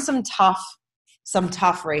tough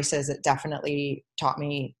races that definitely taught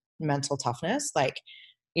me mental toughness. Like,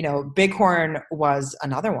 you know, Bighorn was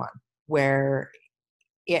another one where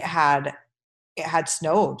it had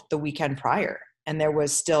snowed the weekend prior and there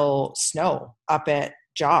was still snow up at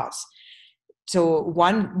Jaws. So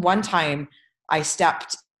one time I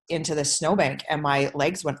stepped into the snowbank and my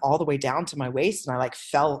legs went all the way down to my waist and I like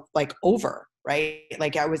fell like over, right?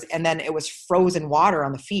 Like and then it was frozen water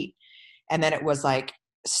on the feet. And then it was like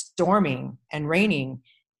storming and raining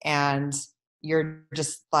and you're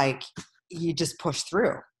just like, you just push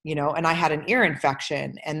through, you know? And I had an ear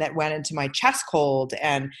infection and that went into my chest cold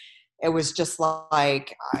and it was just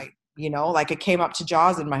like, like it came up to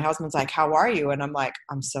Jaws and my husband's like, how are you? And I'm like,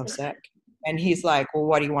 I'm so sick. And he's like, well,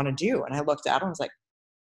 what do you want to do? And I looked at him, I was like,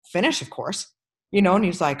 finish, of course, you know? And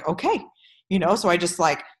he's like, okay, you know? So I just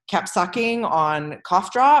like kept sucking on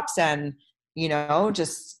cough drops and, you know,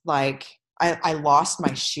 just like, I lost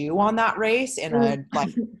my shoe on that race in a like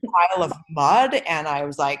pile of mud and I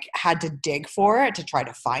was like, had to dig for it to try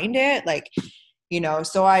to find it. Like, you know,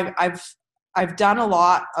 so I've done a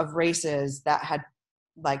lot of races that had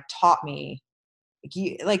like taught me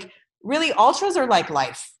like really ultras are like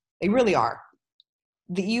life. They really are.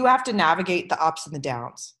 You have to navigate the ups and the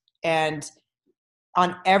downs. And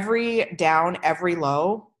on every down, every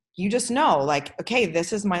low, you just know like, okay,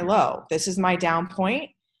 this is my low. This is my down point.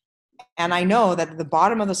 And I know that at the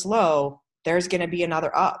bottom of this low, there's going to be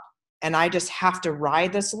another up. And I just have to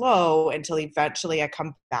ride this low until eventually I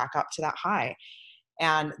come back up to that high.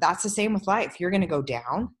 And that's the same with life. You're going to go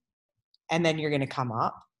down and then you're going to come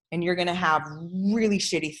up, and you're going to have really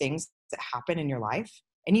shitty things that happen in your life.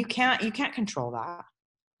 And you can't control that.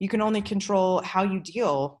 You can only control how you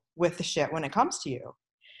deal with the shit when it comes to you.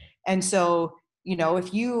 And so, you know,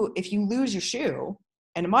 if you lose your shoe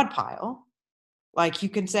in a mud pile, like, you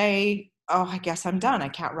can say, oh, I guess I'm done. I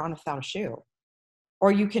can't run without a shoe.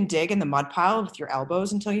 Or you can dig in the mud pile with your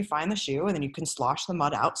elbows until you find the shoe, and then you can slosh the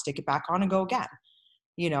mud out, stick it back on, and go again.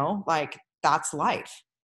 You know, like, that's life.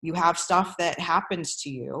 You have stuff that happens to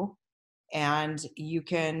you, and you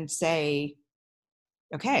can say,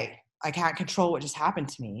 okay, I can't control what just happened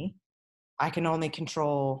to me. I can only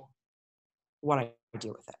control what I do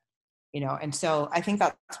with it, you know? And so I think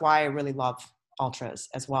that's why I really love ultras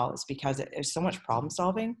as well, is because there's so much problem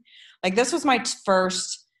solving. Like, this was my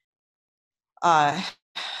first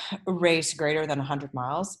race greater than 100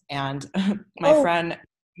 miles. And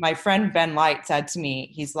my friend Ben Light said to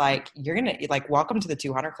me, he's like, you're going to, like, welcome to the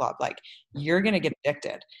 200 club. Like, you're going to get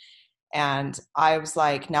addicted. And I was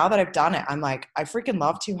like, now that I've done it, I'm like, I freaking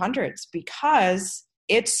love 200s because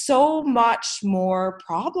it's so much more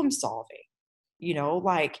problem solving, you know,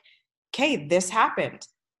 like, okay, this happened.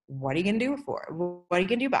 What are you going to do for it? What are you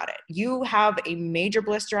going to do about it? You have a major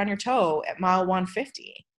blister on your toe at mile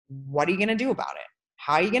 150. What are you going to do about it?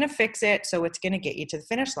 How are you going to fix it so it's going to get you to the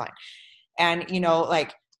finish line? And, you know,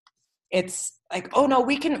 like, it's like, oh no,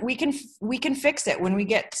 we can fix it when we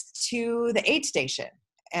get to the aid station.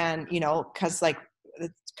 And, you know, cause like,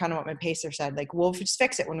 it's kind of what my pacer said, like, we'll just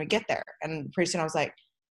fix it when we get there. And pretty soon I was like,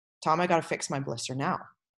 Tom, I got to fix my blister now.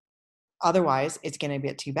 Otherwise it's going to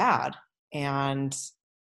get too bad and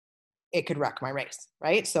it could wreck my race.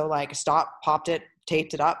 Right. So, like, stopped, popped it,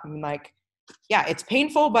 taped it up. I'm like, yeah, it's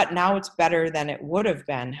painful, but now it's better than it would have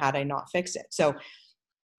been had I not fixed it. So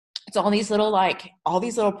it's all these little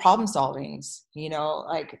problem solvings, you know,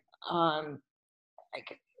 like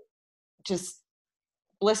just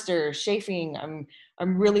blisters, chafing.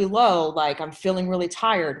 I'm really low. Like, I'm feeling really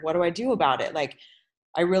tired. What do I do about it? Like,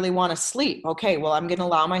 I really want to sleep. Okay, well, I'm going to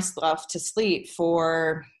allow myself to sleep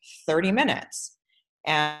for 30 minutes.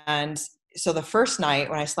 And so the first night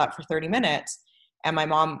when I slept for 30 minutes and my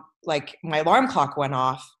mom, like, my alarm clock went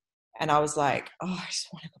off and I was like, oh, I just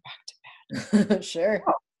want to go back to bed. Sure.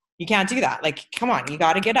 Oh, you can't do that. Like, come on, you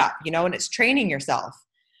got to get up, you know, and it's training yourself.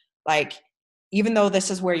 Like, even though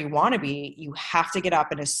this is where you want to be, you have to get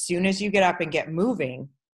up. And as soon as you get up and get moving,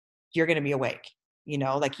 you're going to be awake. You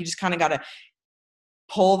know, like, you just kind of got to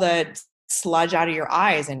pull the sludge out of your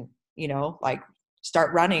eyes and, you know, like,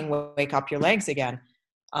 start running, wake up your legs again.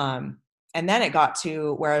 And then it got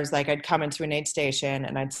to where I was like, I'd come into an aid station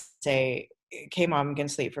and I'd say, okay, Mom, I'm going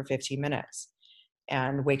to sleep for 15 minutes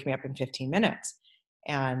and wake me up in 15 minutes.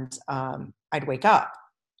 And I'd wake up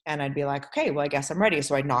and I'd be like, okay, well, I guess I'm ready.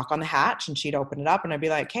 So I'd knock on the hatch and she'd open it up and I'd be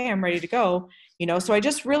like, hey, I'm ready to go. You know, so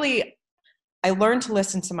I learned to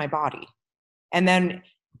listen to my body. And then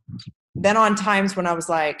on times when I was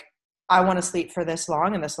like, I want to sleep for this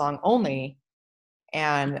long and this long only,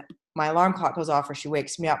 and my alarm clock goes off or she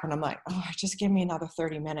wakes me up and I'm like, oh, just give me another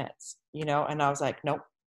 30 minutes, you know? And I was like, nope,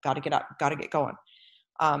 got to get up, got to get going.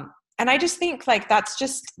 And I just think, like, that's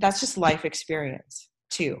just life experience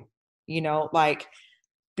too, you know, like,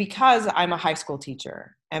 because I'm a high school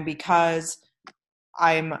teacher and because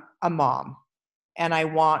I'm a mom and I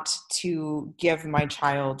want to give my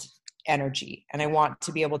child energy and I want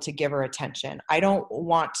to be able to give her attention. I don't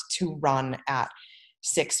want to run at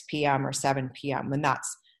 6 p.m. or 7 p.m. when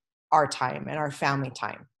that's our time and our family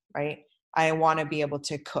time, right? I want to be able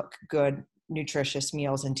to cook good, nutritious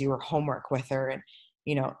meals and do her homework with her and,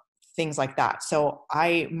 you know, things like that. So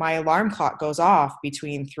my alarm clock goes off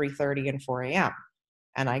between 3:30 and 4 a.m.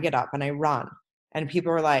 and I get up and I run. And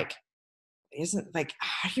people are like,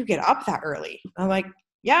 how do you get up that early? I'm like,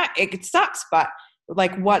 yeah, it sucks, but,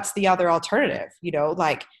 like, what's the other alternative? You know,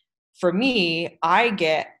 like, for me, I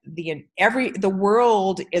get the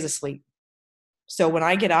world is asleep. So when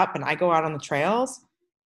I get up and I go out on the trails,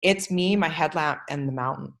 it's me, my headlamp, and the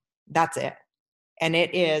mountain. That's it. And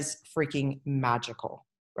it is freaking magical,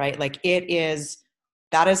 right? Like,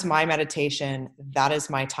 that is my meditation. That is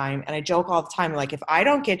my time. And I joke all the time, like, if I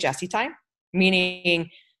don't get Jessi time, meaning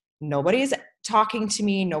nobody's talking to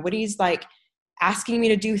me, nobody's like asking me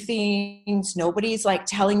to do things, nobody's like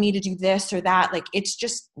telling me to do this or that, like, it's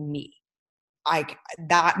just me.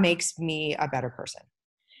 That makes me a better person.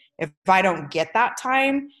 If I don't get that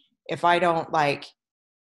time, if I don't, like,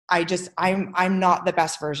 I'm not the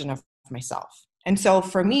best version of myself. And so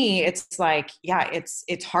for me, it's like, yeah,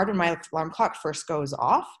 it's hard when my alarm clock first goes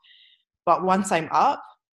off. But once I'm up,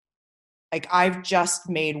 like I've just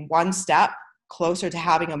made one step closer to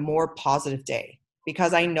having a more positive day,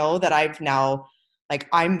 because I know that I've now, like,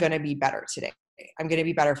 I'm going to be better today. I'm going to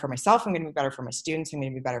be better for myself. I'm going to be better for my students. I'm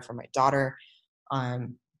going to be better for my daughter,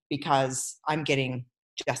 because I'm getting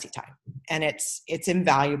Jessi time, and it's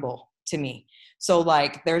invaluable to me. So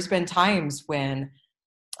like, there's been times when,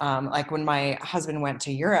 like when my husband went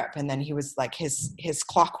to Europe, and then he was like, his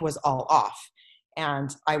clock was all off,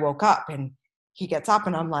 and I woke up and he gets up,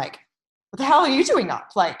 and I'm like, what the hell are you doing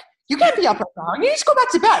up? Like, you can't be up right now. You need to go back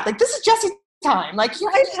to bed. Like, this is Jessi time. Like, you're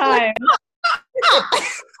time. I'm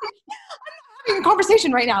having a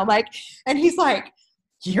conversation right now. Like, and he's like,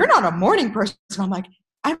 you're not a morning person. I'm like,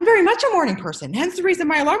 I'm very much a morning person. Hence the reason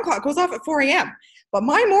my alarm clock goes off at 4 a.m. But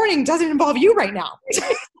my morning doesn't involve you right now.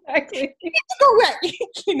 Exactly. You need to go away.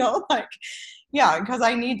 You know, like, yeah, because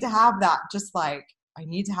I need to have that, just like, I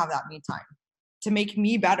need to have that me time to make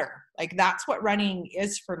me better. Like, that's what running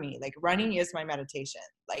is for me. Like, running is my meditation.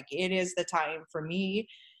 Like, it is the time for me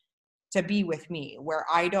to be with me, where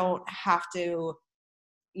I don't have to,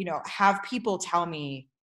 you know, have people tell me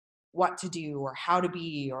what to do or how to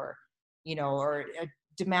be, or, you know, or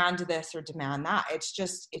demand this or demand that. It's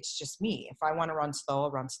just me. If I want to run slow,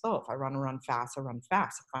 I'll run slow. If I want to run fast, I'll run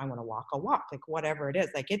fast. If I want to walk, I'll walk. Like, whatever it is.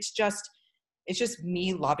 Like, it's just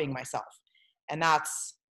me loving myself. And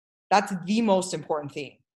that's the most important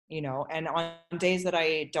thing, you know. And on days that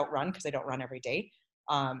I don't run, because I don't run every day,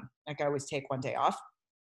 like I always take one day off,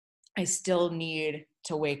 I still need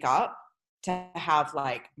to wake up to have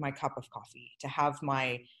like my cup of coffee, to have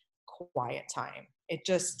my quiet time. It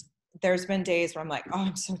just, there's been days where I'm like, oh,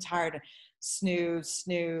 I'm so tired. Snooze.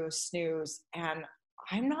 And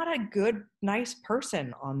I'm not a good, nice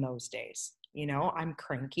person on those days. You know, I'm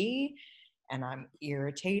cranky, and I'm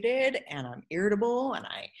irritated, and I'm irritable, and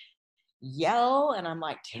I yell, and I'm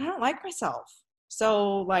like, dude, I don't like myself.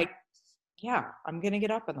 So like, yeah, I'm going to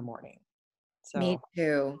get up in the morning. So Me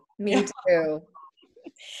too. Me too.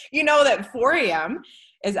 you know that 4 a.m.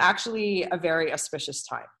 is actually a very auspicious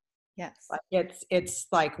time. Yes. Like, it's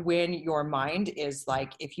like when your mind is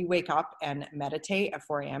like, if you wake up and meditate at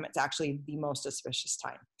 4 a.m., it's actually the most auspicious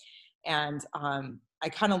time. And I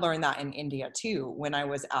kind of learned that in India too, when I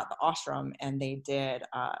was at the ashram and they did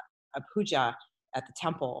a puja at the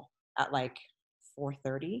temple at like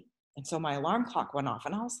 4:30. And so my alarm clock went off,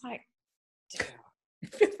 and I was like, dude,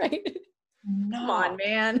 Right? no. Come on,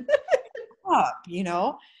 man. Up, you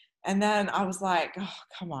know? And then I was like, oh,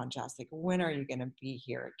 come on, Jess, like, when are you going to be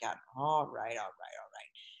here again? All right.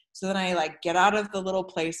 So then I like get out of the little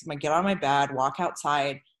place, I get on my bed, walk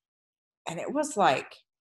outside, and it was like,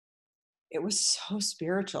 it was so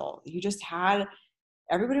spiritual. You just had,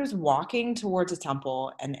 everybody was walking towards a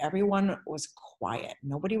temple, and everyone was quiet.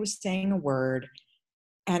 Nobody was saying a word.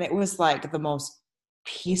 And it was like the most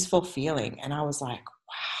peaceful feeling. And I was like,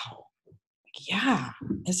 wow, yeah,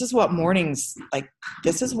 this is what mornings, like,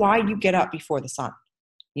 this is why you get up before the sun,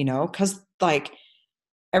 you know, because like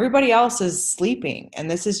everybody else is sleeping, and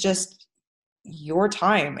this is just your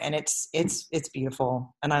time, and it's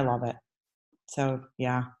beautiful, and I love it. So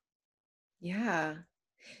yeah.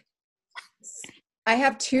 I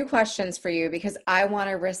have two questions for you, because I want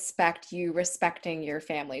to respect you respecting your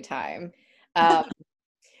family time.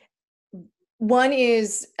 One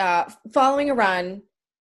is following a run.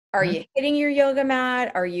 Are you hitting your yoga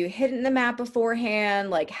mat? Are you hitting the mat beforehand?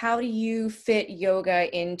 Like, how do you fit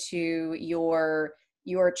yoga into your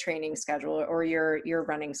training schedule or your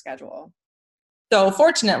running schedule? So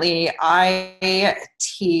fortunately, I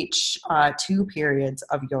teach 2 periods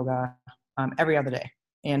of yoga every other day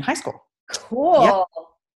in high school. Cool. Yep.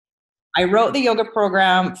 I wrote the yoga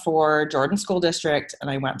program for Jordan School District,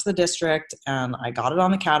 and I went to the district, and I got it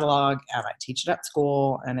on the catalog, and I teach it at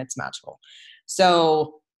school, and it's magical.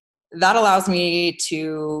 So that allows me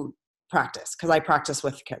to practice, because I practice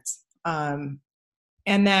with kids. And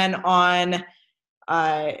then on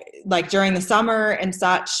like during the summer and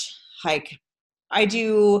such, like I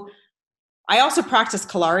also practice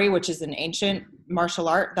Kalari, which is an ancient martial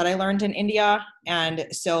art that I learned in India. And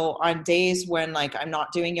so on days when like I'm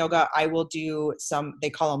not doing yoga, I will do some, they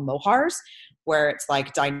call them lohars, where it's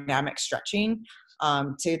like dynamic stretching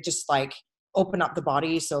to just like open up the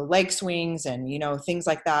body. So leg swings and, you know, things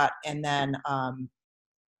like that. And then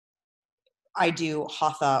I do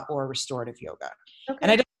hatha or restorative yoga. Okay.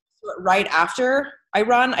 And I don't do it right after I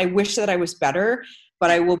run. I wish that I was better,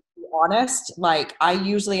 but I will be honest. Like I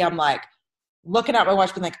usually am like looking at my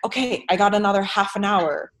watch being like, okay, I got another half an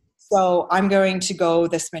hour. So I'm going to go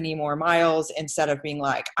this many more miles instead of being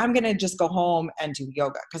like, I'm going to just go home and do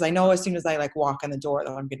yoga. Cause I know as soon as I like walk in the door,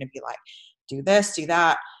 though, I'm going to be like, do this, do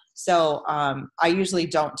that. So I usually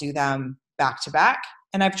don't do them back to back.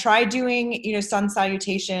 And I've tried doing, sun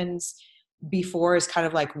salutations before as kind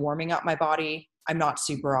of like warming up my body. I'm not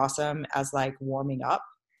super awesome as like warming up.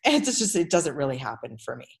 It's just, it doesn't really happen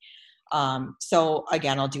for me. So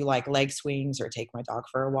again, I'll do like leg swings or take my dog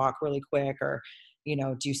for a walk really quick or,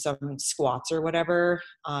 do some squats or whatever.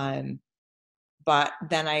 But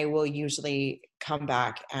then I will usually come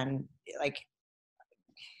back and like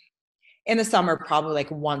in the summer, probably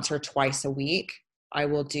like once or twice a week, I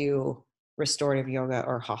will do restorative yoga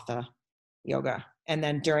or hatha yoga. And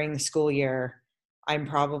then during the school year, I'm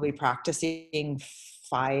probably practicing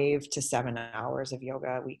 5 to 7 hours of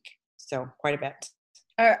yoga a week. So quite a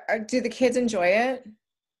bit. Do the kids enjoy it?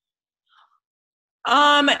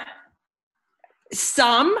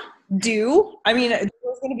 Some do. I mean, there's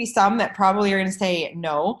going to be some that probably are going to say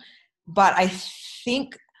no, but I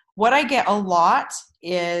think what I get a lot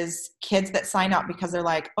is kids that sign up because they're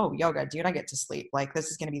like, oh, yoga, dude, I get to sleep. Like,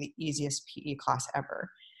 this is going to be the easiest PE class ever.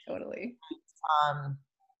 Totally.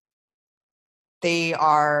 They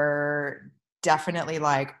are definitely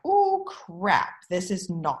like, oh crap, this is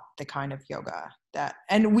not the kind of yoga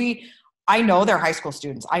I know they're high school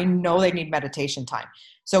students. I know they need meditation time.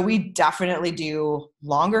 So we definitely do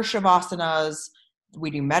longer shavasanas.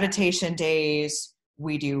 We do meditation days.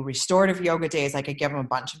 We do restorative yoga days. Like I give them a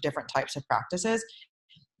bunch of different types of practices.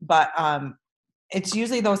 But it's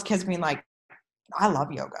usually those kids being like, I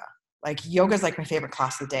love yoga. Like yoga is like my favorite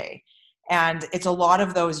class of the day. And it's a lot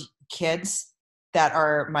of those kids that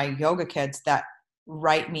are my yoga kids that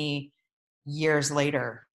write me years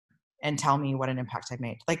later and tell me what an impact I've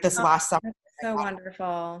made. Like this last summer. That's so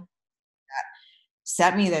wonderful.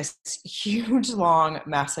 Sent me this huge long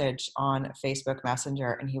message on Facebook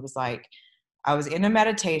Messenger. And he was like, I was in a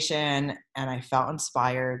meditation and I felt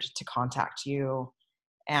inspired to contact you.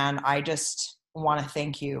 And I just want to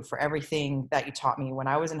thank you for everything that you taught me. When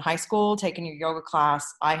I was in high school taking your yoga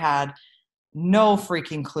class, I had no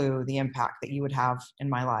freaking clue the impact that you would have in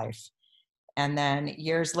my life. And then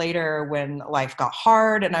years later, when life got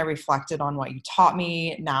hard and I reflected on what you taught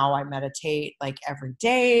me, now I meditate like every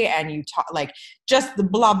day and you taught like just the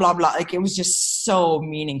blah, blah, blah. Like it was just so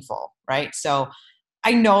meaningful. Right. So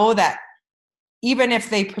I know that even if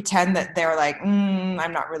they pretend that they're like, I'm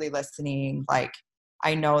not really listening. Like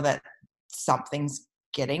I know that something's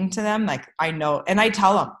getting to them. Like I know, and I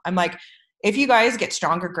tell them, I'm like, if you guys get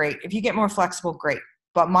stronger, great. If you get more flexible, great.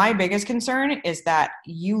 But my biggest concern is that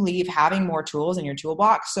you leave having more tools in your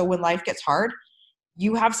toolbox. So when life gets hard,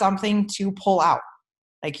 you have something to pull out.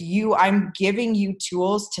 Like I'm giving you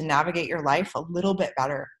tools to navigate your life a little bit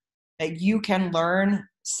better. That you can learn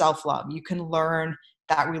self-love. You can learn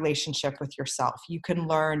that relationship with yourself. You can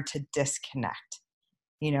learn to disconnect,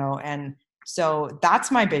 and so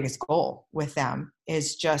that's my biggest goal with them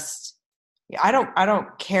is just, I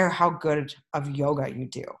don't care how good of yoga you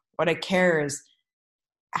do. What I care is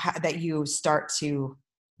that you start to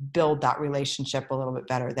build that relationship a little bit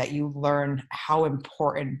better, that you learn how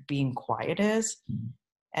important being quiet is,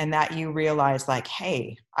 and that you realize like,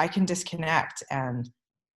 hey, I can disconnect. And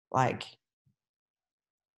like,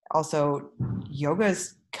 also yoga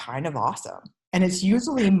is kind of awesome. And it's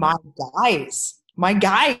usually my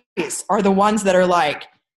guys are the ones that are like,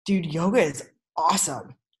 dude, yoga is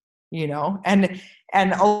awesome,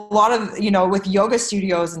 and a lot of, with yoga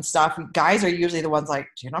studios and stuff, guys are usually the ones like,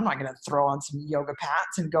 dude, I'm not going to throw on some yoga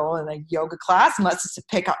pants and go in a yoga class unless it's to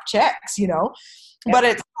pick up chicks, Yep. But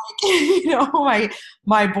it's like,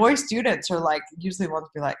 my boy students are like, usually the ones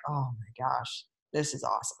be like, oh my gosh, this is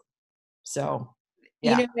awesome. So,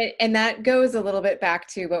 yeah. And that goes a little bit back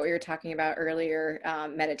to what we were talking about earlier,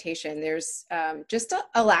 meditation. There's just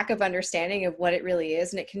a lack of understanding of what it really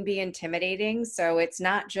is, and it can be intimidating. So it's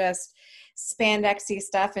not just spandexy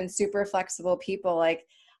stuff and super flexible people. Like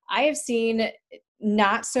I have seen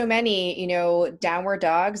not so many, downward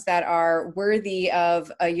dogs that are worthy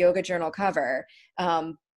of a yoga journal cover.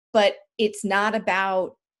 But it's not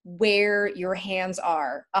about where your hands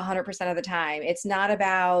are 100% of the time. It's not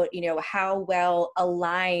about, how well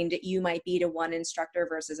aligned you might be to one instructor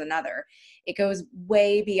versus another. It goes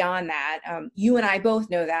way beyond that. You and I both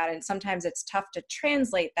know that. And sometimes it's tough to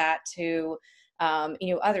translate that to,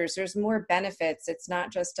 others. There's more benefits. It's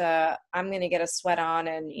not just I'm going to get a sweat on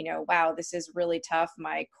and, wow, this is really tough.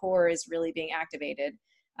 My core is really being activated.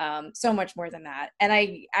 So much more than that. And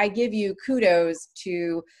I give you kudos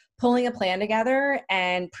to pulling a plan together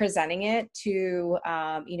and presenting it to,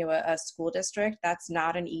 a school district. That's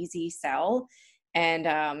not an easy sell.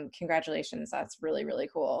 And congratulations. That's really, really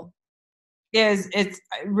cool. It's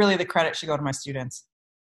really the credit should go to my students,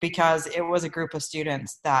 because it was a group of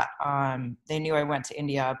students that they knew I went to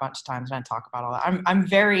India a bunch of times, and I talk about all that. I'm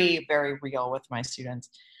very, very real with my students.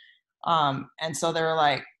 And so they were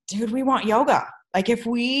like, dude, we want yoga. Like, if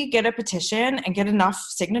we get a petition and get enough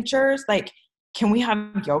signatures, like, can we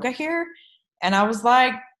have yoga here? And I was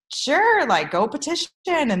like, sure, like, go petition.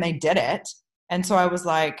 And they did it. And so I was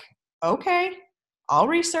like, okay, I'll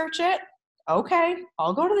research it. Okay,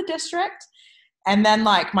 I'll go to the district. And then,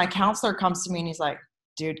 like, my counselor comes to me and he's like,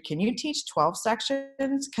 dude, can you teach 12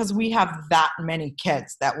 sections? Because we have that many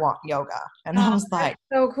kids that want yoga. And I was like,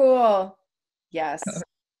 so cool. Yes.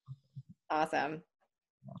 Awesome.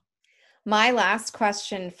 My last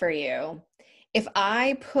question for you. If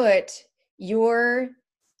I put your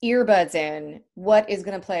earbuds in, what is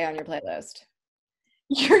going to play on your playlist?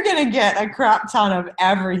 you're going to get a crap ton of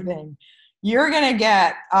everything. You're going to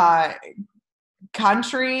get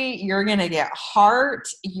country. You're going to get heart.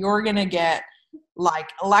 You're going to get like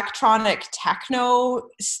electronic techno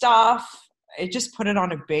stuff. It just put it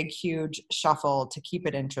on a big, huge shuffle to keep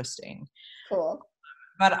it interesting. Cool.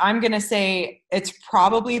 But I'm going to say it's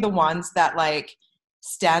probably the ones that like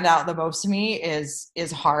stand out the most to me is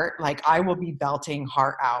heart. Like, I will be belting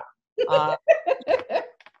heart out.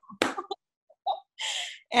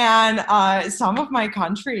 And some of my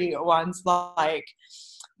country ones, like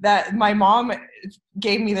that my mom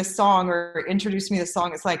gave me this song or introduced me this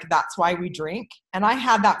song. It's like, That's Why We Drink. And I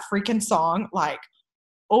had that freaking song like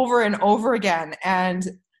over and over again. And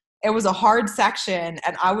it was a hard section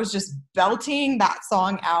and I was just belting that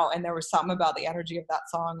song out. And there was something about the energy of that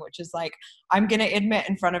song, which is like, I'm going to admit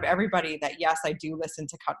in front of everybody that yes, I do listen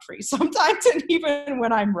to country sometimes, and even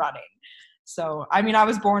when I'm running. So, I mean, I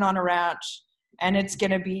was born on a ranch and it's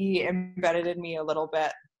going to be embedded in me a little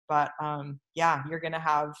bit, but yeah, you're going to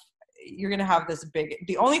have this big,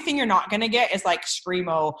 the only thing you're not going to get is like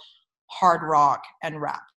screamo, hard rock and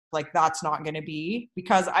rap. Like, that's not going to be,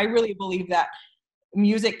 because I really believe that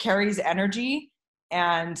music carries energy,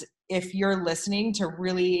 and if you're listening to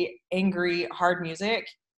really angry hard music,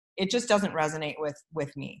 it just doesn't resonate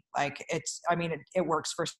with me. Like, it's, I mean, it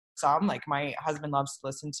works for some. Like, my husband loves to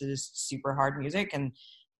listen to this super hard music and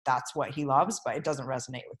that's what he loves, but it doesn't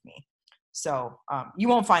resonate with me. So you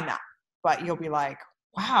won't find that, but you'll be like,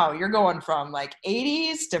 wow, you're going from like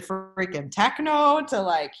 80s to freaking techno to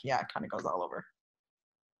like, yeah, it kind of goes all over.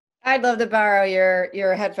 I'd love to borrow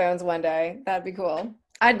your headphones one day. That'd be cool.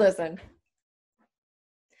 I'd listen.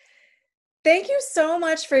 Thank you so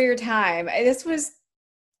much for your time. This was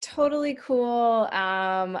totally cool.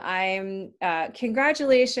 I'm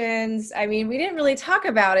congratulations. I mean, we didn't really talk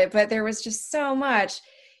about it, but there was just so much.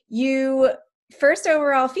 You first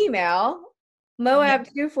overall female, Moab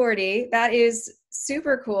 240. That is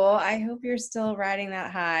super cool. I hope you're still riding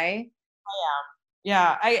that high.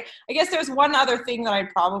 Yeah, I guess there's one other thing that I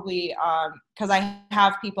probably, because I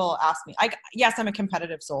have people ask me, yes, I'm a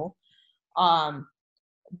competitive soul,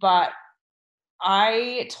 but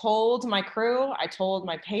I told my crew, I told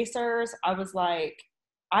my pacers, I was like,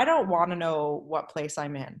 I don't want to know what place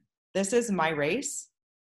I'm in. This is my race,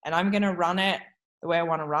 and I'm going to run it the way I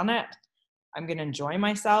want to run it. I'm going to enjoy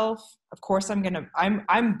myself. Of course, I'm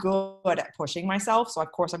good at pushing myself, so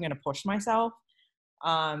of course I'm going to push myself.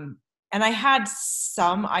 And I had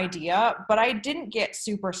some idea, but I didn't get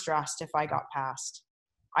super stressed if I got passed.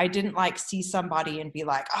 I didn't like see somebody and be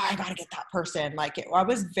like, oh, I got to get that person. Like, I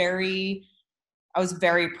was very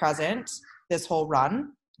present this whole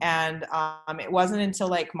run. And it wasn't until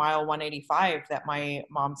like mile 185 that my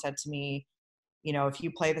mom said to me, you know, if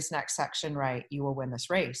you play this next section right, you will win this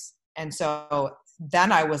race. And so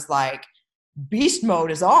then I was like, beast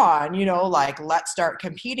mode is on, you know, like, let's start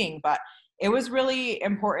competing. But it was really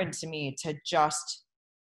important to me to just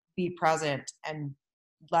be present and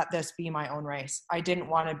let this be my own race. I didn't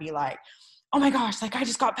want to be like, oh my gosh, like I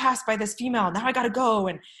just got passed by this female. Now I got to go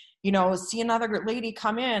and, you know, see another lady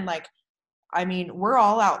come in. Like, I mean, we're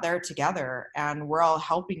all out there together and we're all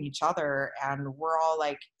helping each other and we're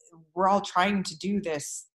all trying to do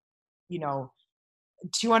this, you know.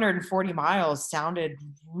 240 miles sounded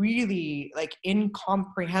really like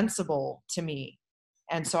incomprehensible to me.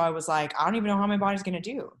 And so I was like, I don't even know how my body's going to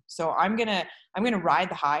do. So I'm going to ride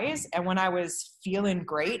the highs. And when I was feeling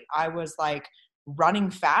great, I was like running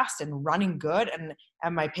fast and running good.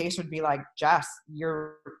 And my pace would be like, Jess,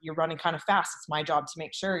 you're running kind of fast. It's my job to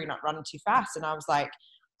make sure you're not running too fast. And I was like,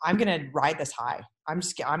 I'm going to ride this high. I'm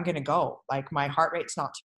going to go. Like, my heart rate's not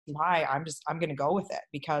too high. I'm going to go with it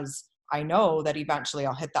because I know that eventually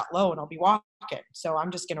I'll hit that low and I'll be walking. So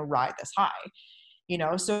I'm just going to ride this high, you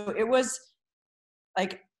know? So it was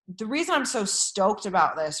like the reason I'm so stoked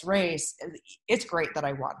about this race is it's great that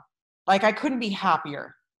I won. Like I couldn't be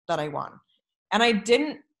happier that I won. And I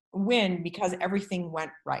didn't win because everything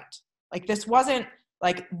went right. Like this wasn't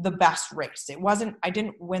like the best race. I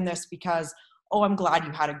didn't win this because, oh, I'm glad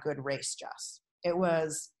you had a good race, Jess. It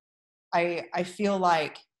was, I feel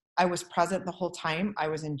like I was present the whole time. I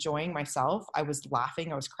was enjoying myself. I was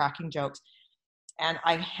laughing. I was cracking jokes. And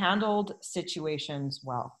I handled situations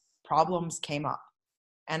well. Problems came up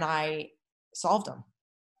and I solved them.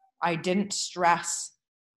 I didn't stress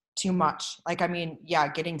too much. Like, I mean, yeah,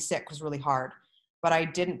 getting sick was really hard, but I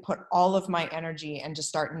didn't put all of my energy and just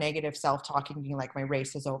start negative self-talking, being like, my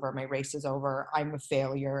race is over, I'm a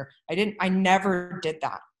failure. I never did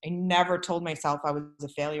that. I never told myself I was a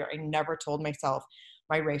failure. I never told myself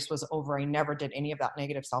my race was over. I never did any of that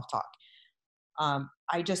negative self-talk. I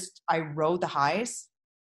rode the highs.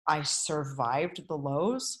 I survived the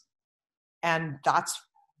lows. And that's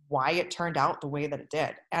why it turned out the way that it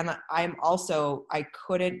did. And I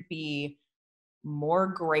couldn't be more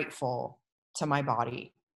grateful to my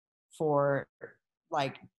body for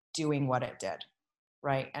like doing what it did.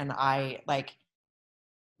 Right. And I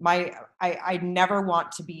never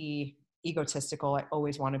want to be egotistical. I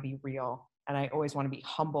always want to be real, and I always want to be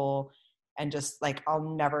humble, and just like, I'll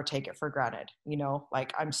never take it for granted.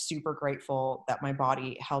 Like I'm super grateful that my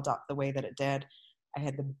body held up the way that it did. I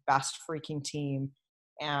had the best freaking team,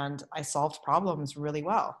 and I solved problems really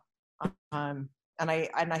well. And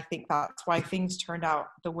I think that's why things turned out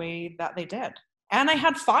the way that they did. And I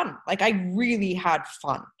had fun. Like I really had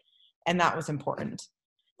fun. And that was important.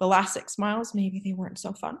 The last 6 miles, maybe they weren't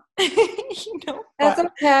so fun. That's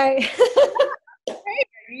okay.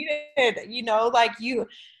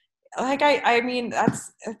 I mean,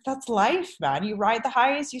 that's life, man. You ride the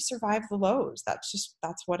highs, you survive the lows.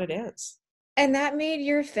 That's what it is. And that made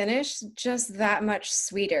your finish just that much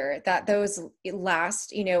sweeter, that those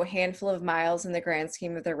last, handful of miles in the grand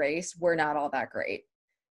scheme of the race were not all that great.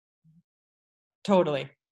 Totally.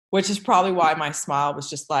 Which is probably why my smile was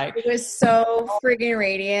just like, it was so friggin'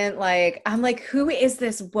 radiant. Like, I'm like, who is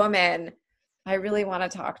this woman? I really want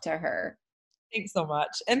to talk to her. Thanks so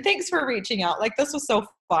much. And thanks for reaching out. Like, this was so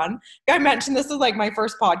fun. I mentioned this was like my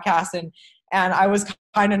first podcast, and I was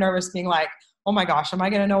kind of nervous, being like, oh my gosh, am I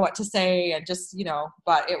going to know what to say? And just,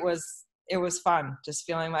 but it was fun, just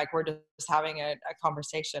feeling like we're just having a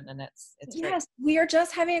conversation, and it's yes, great. We are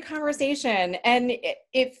just having a conversation. And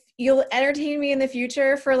if you'll entertain me in the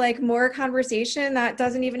future for like more conversation that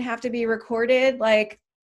doesn't even have to be recorded, like,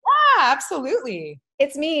 yeah, absolutely.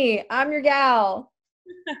 It's me. I'm your gal.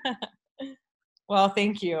 Well,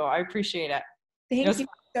 thank you. I appreciate it. Thank you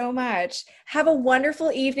so much. Have a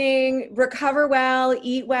wonderful evening. Recover well,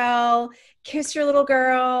 eat well, kiss your little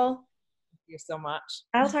girl. Thank you so much.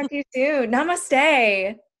 I'll talk to you soon.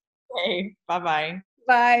 Namaste. Hey, bye-bye.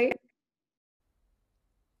 Bye.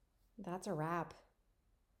 That's a wrap.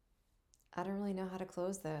 I don't really know how to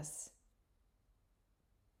close this.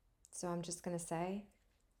 So I'm just going to say,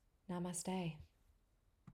 namaste.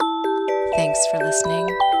 Thanks for listening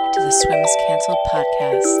to the Swim is Cancelled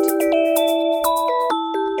podcast.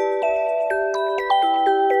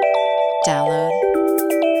 Download,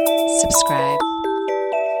 subscribe,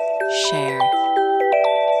 share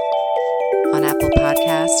on Apple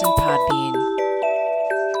Podcasts and Podbean.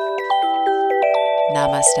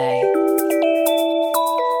 Namaste.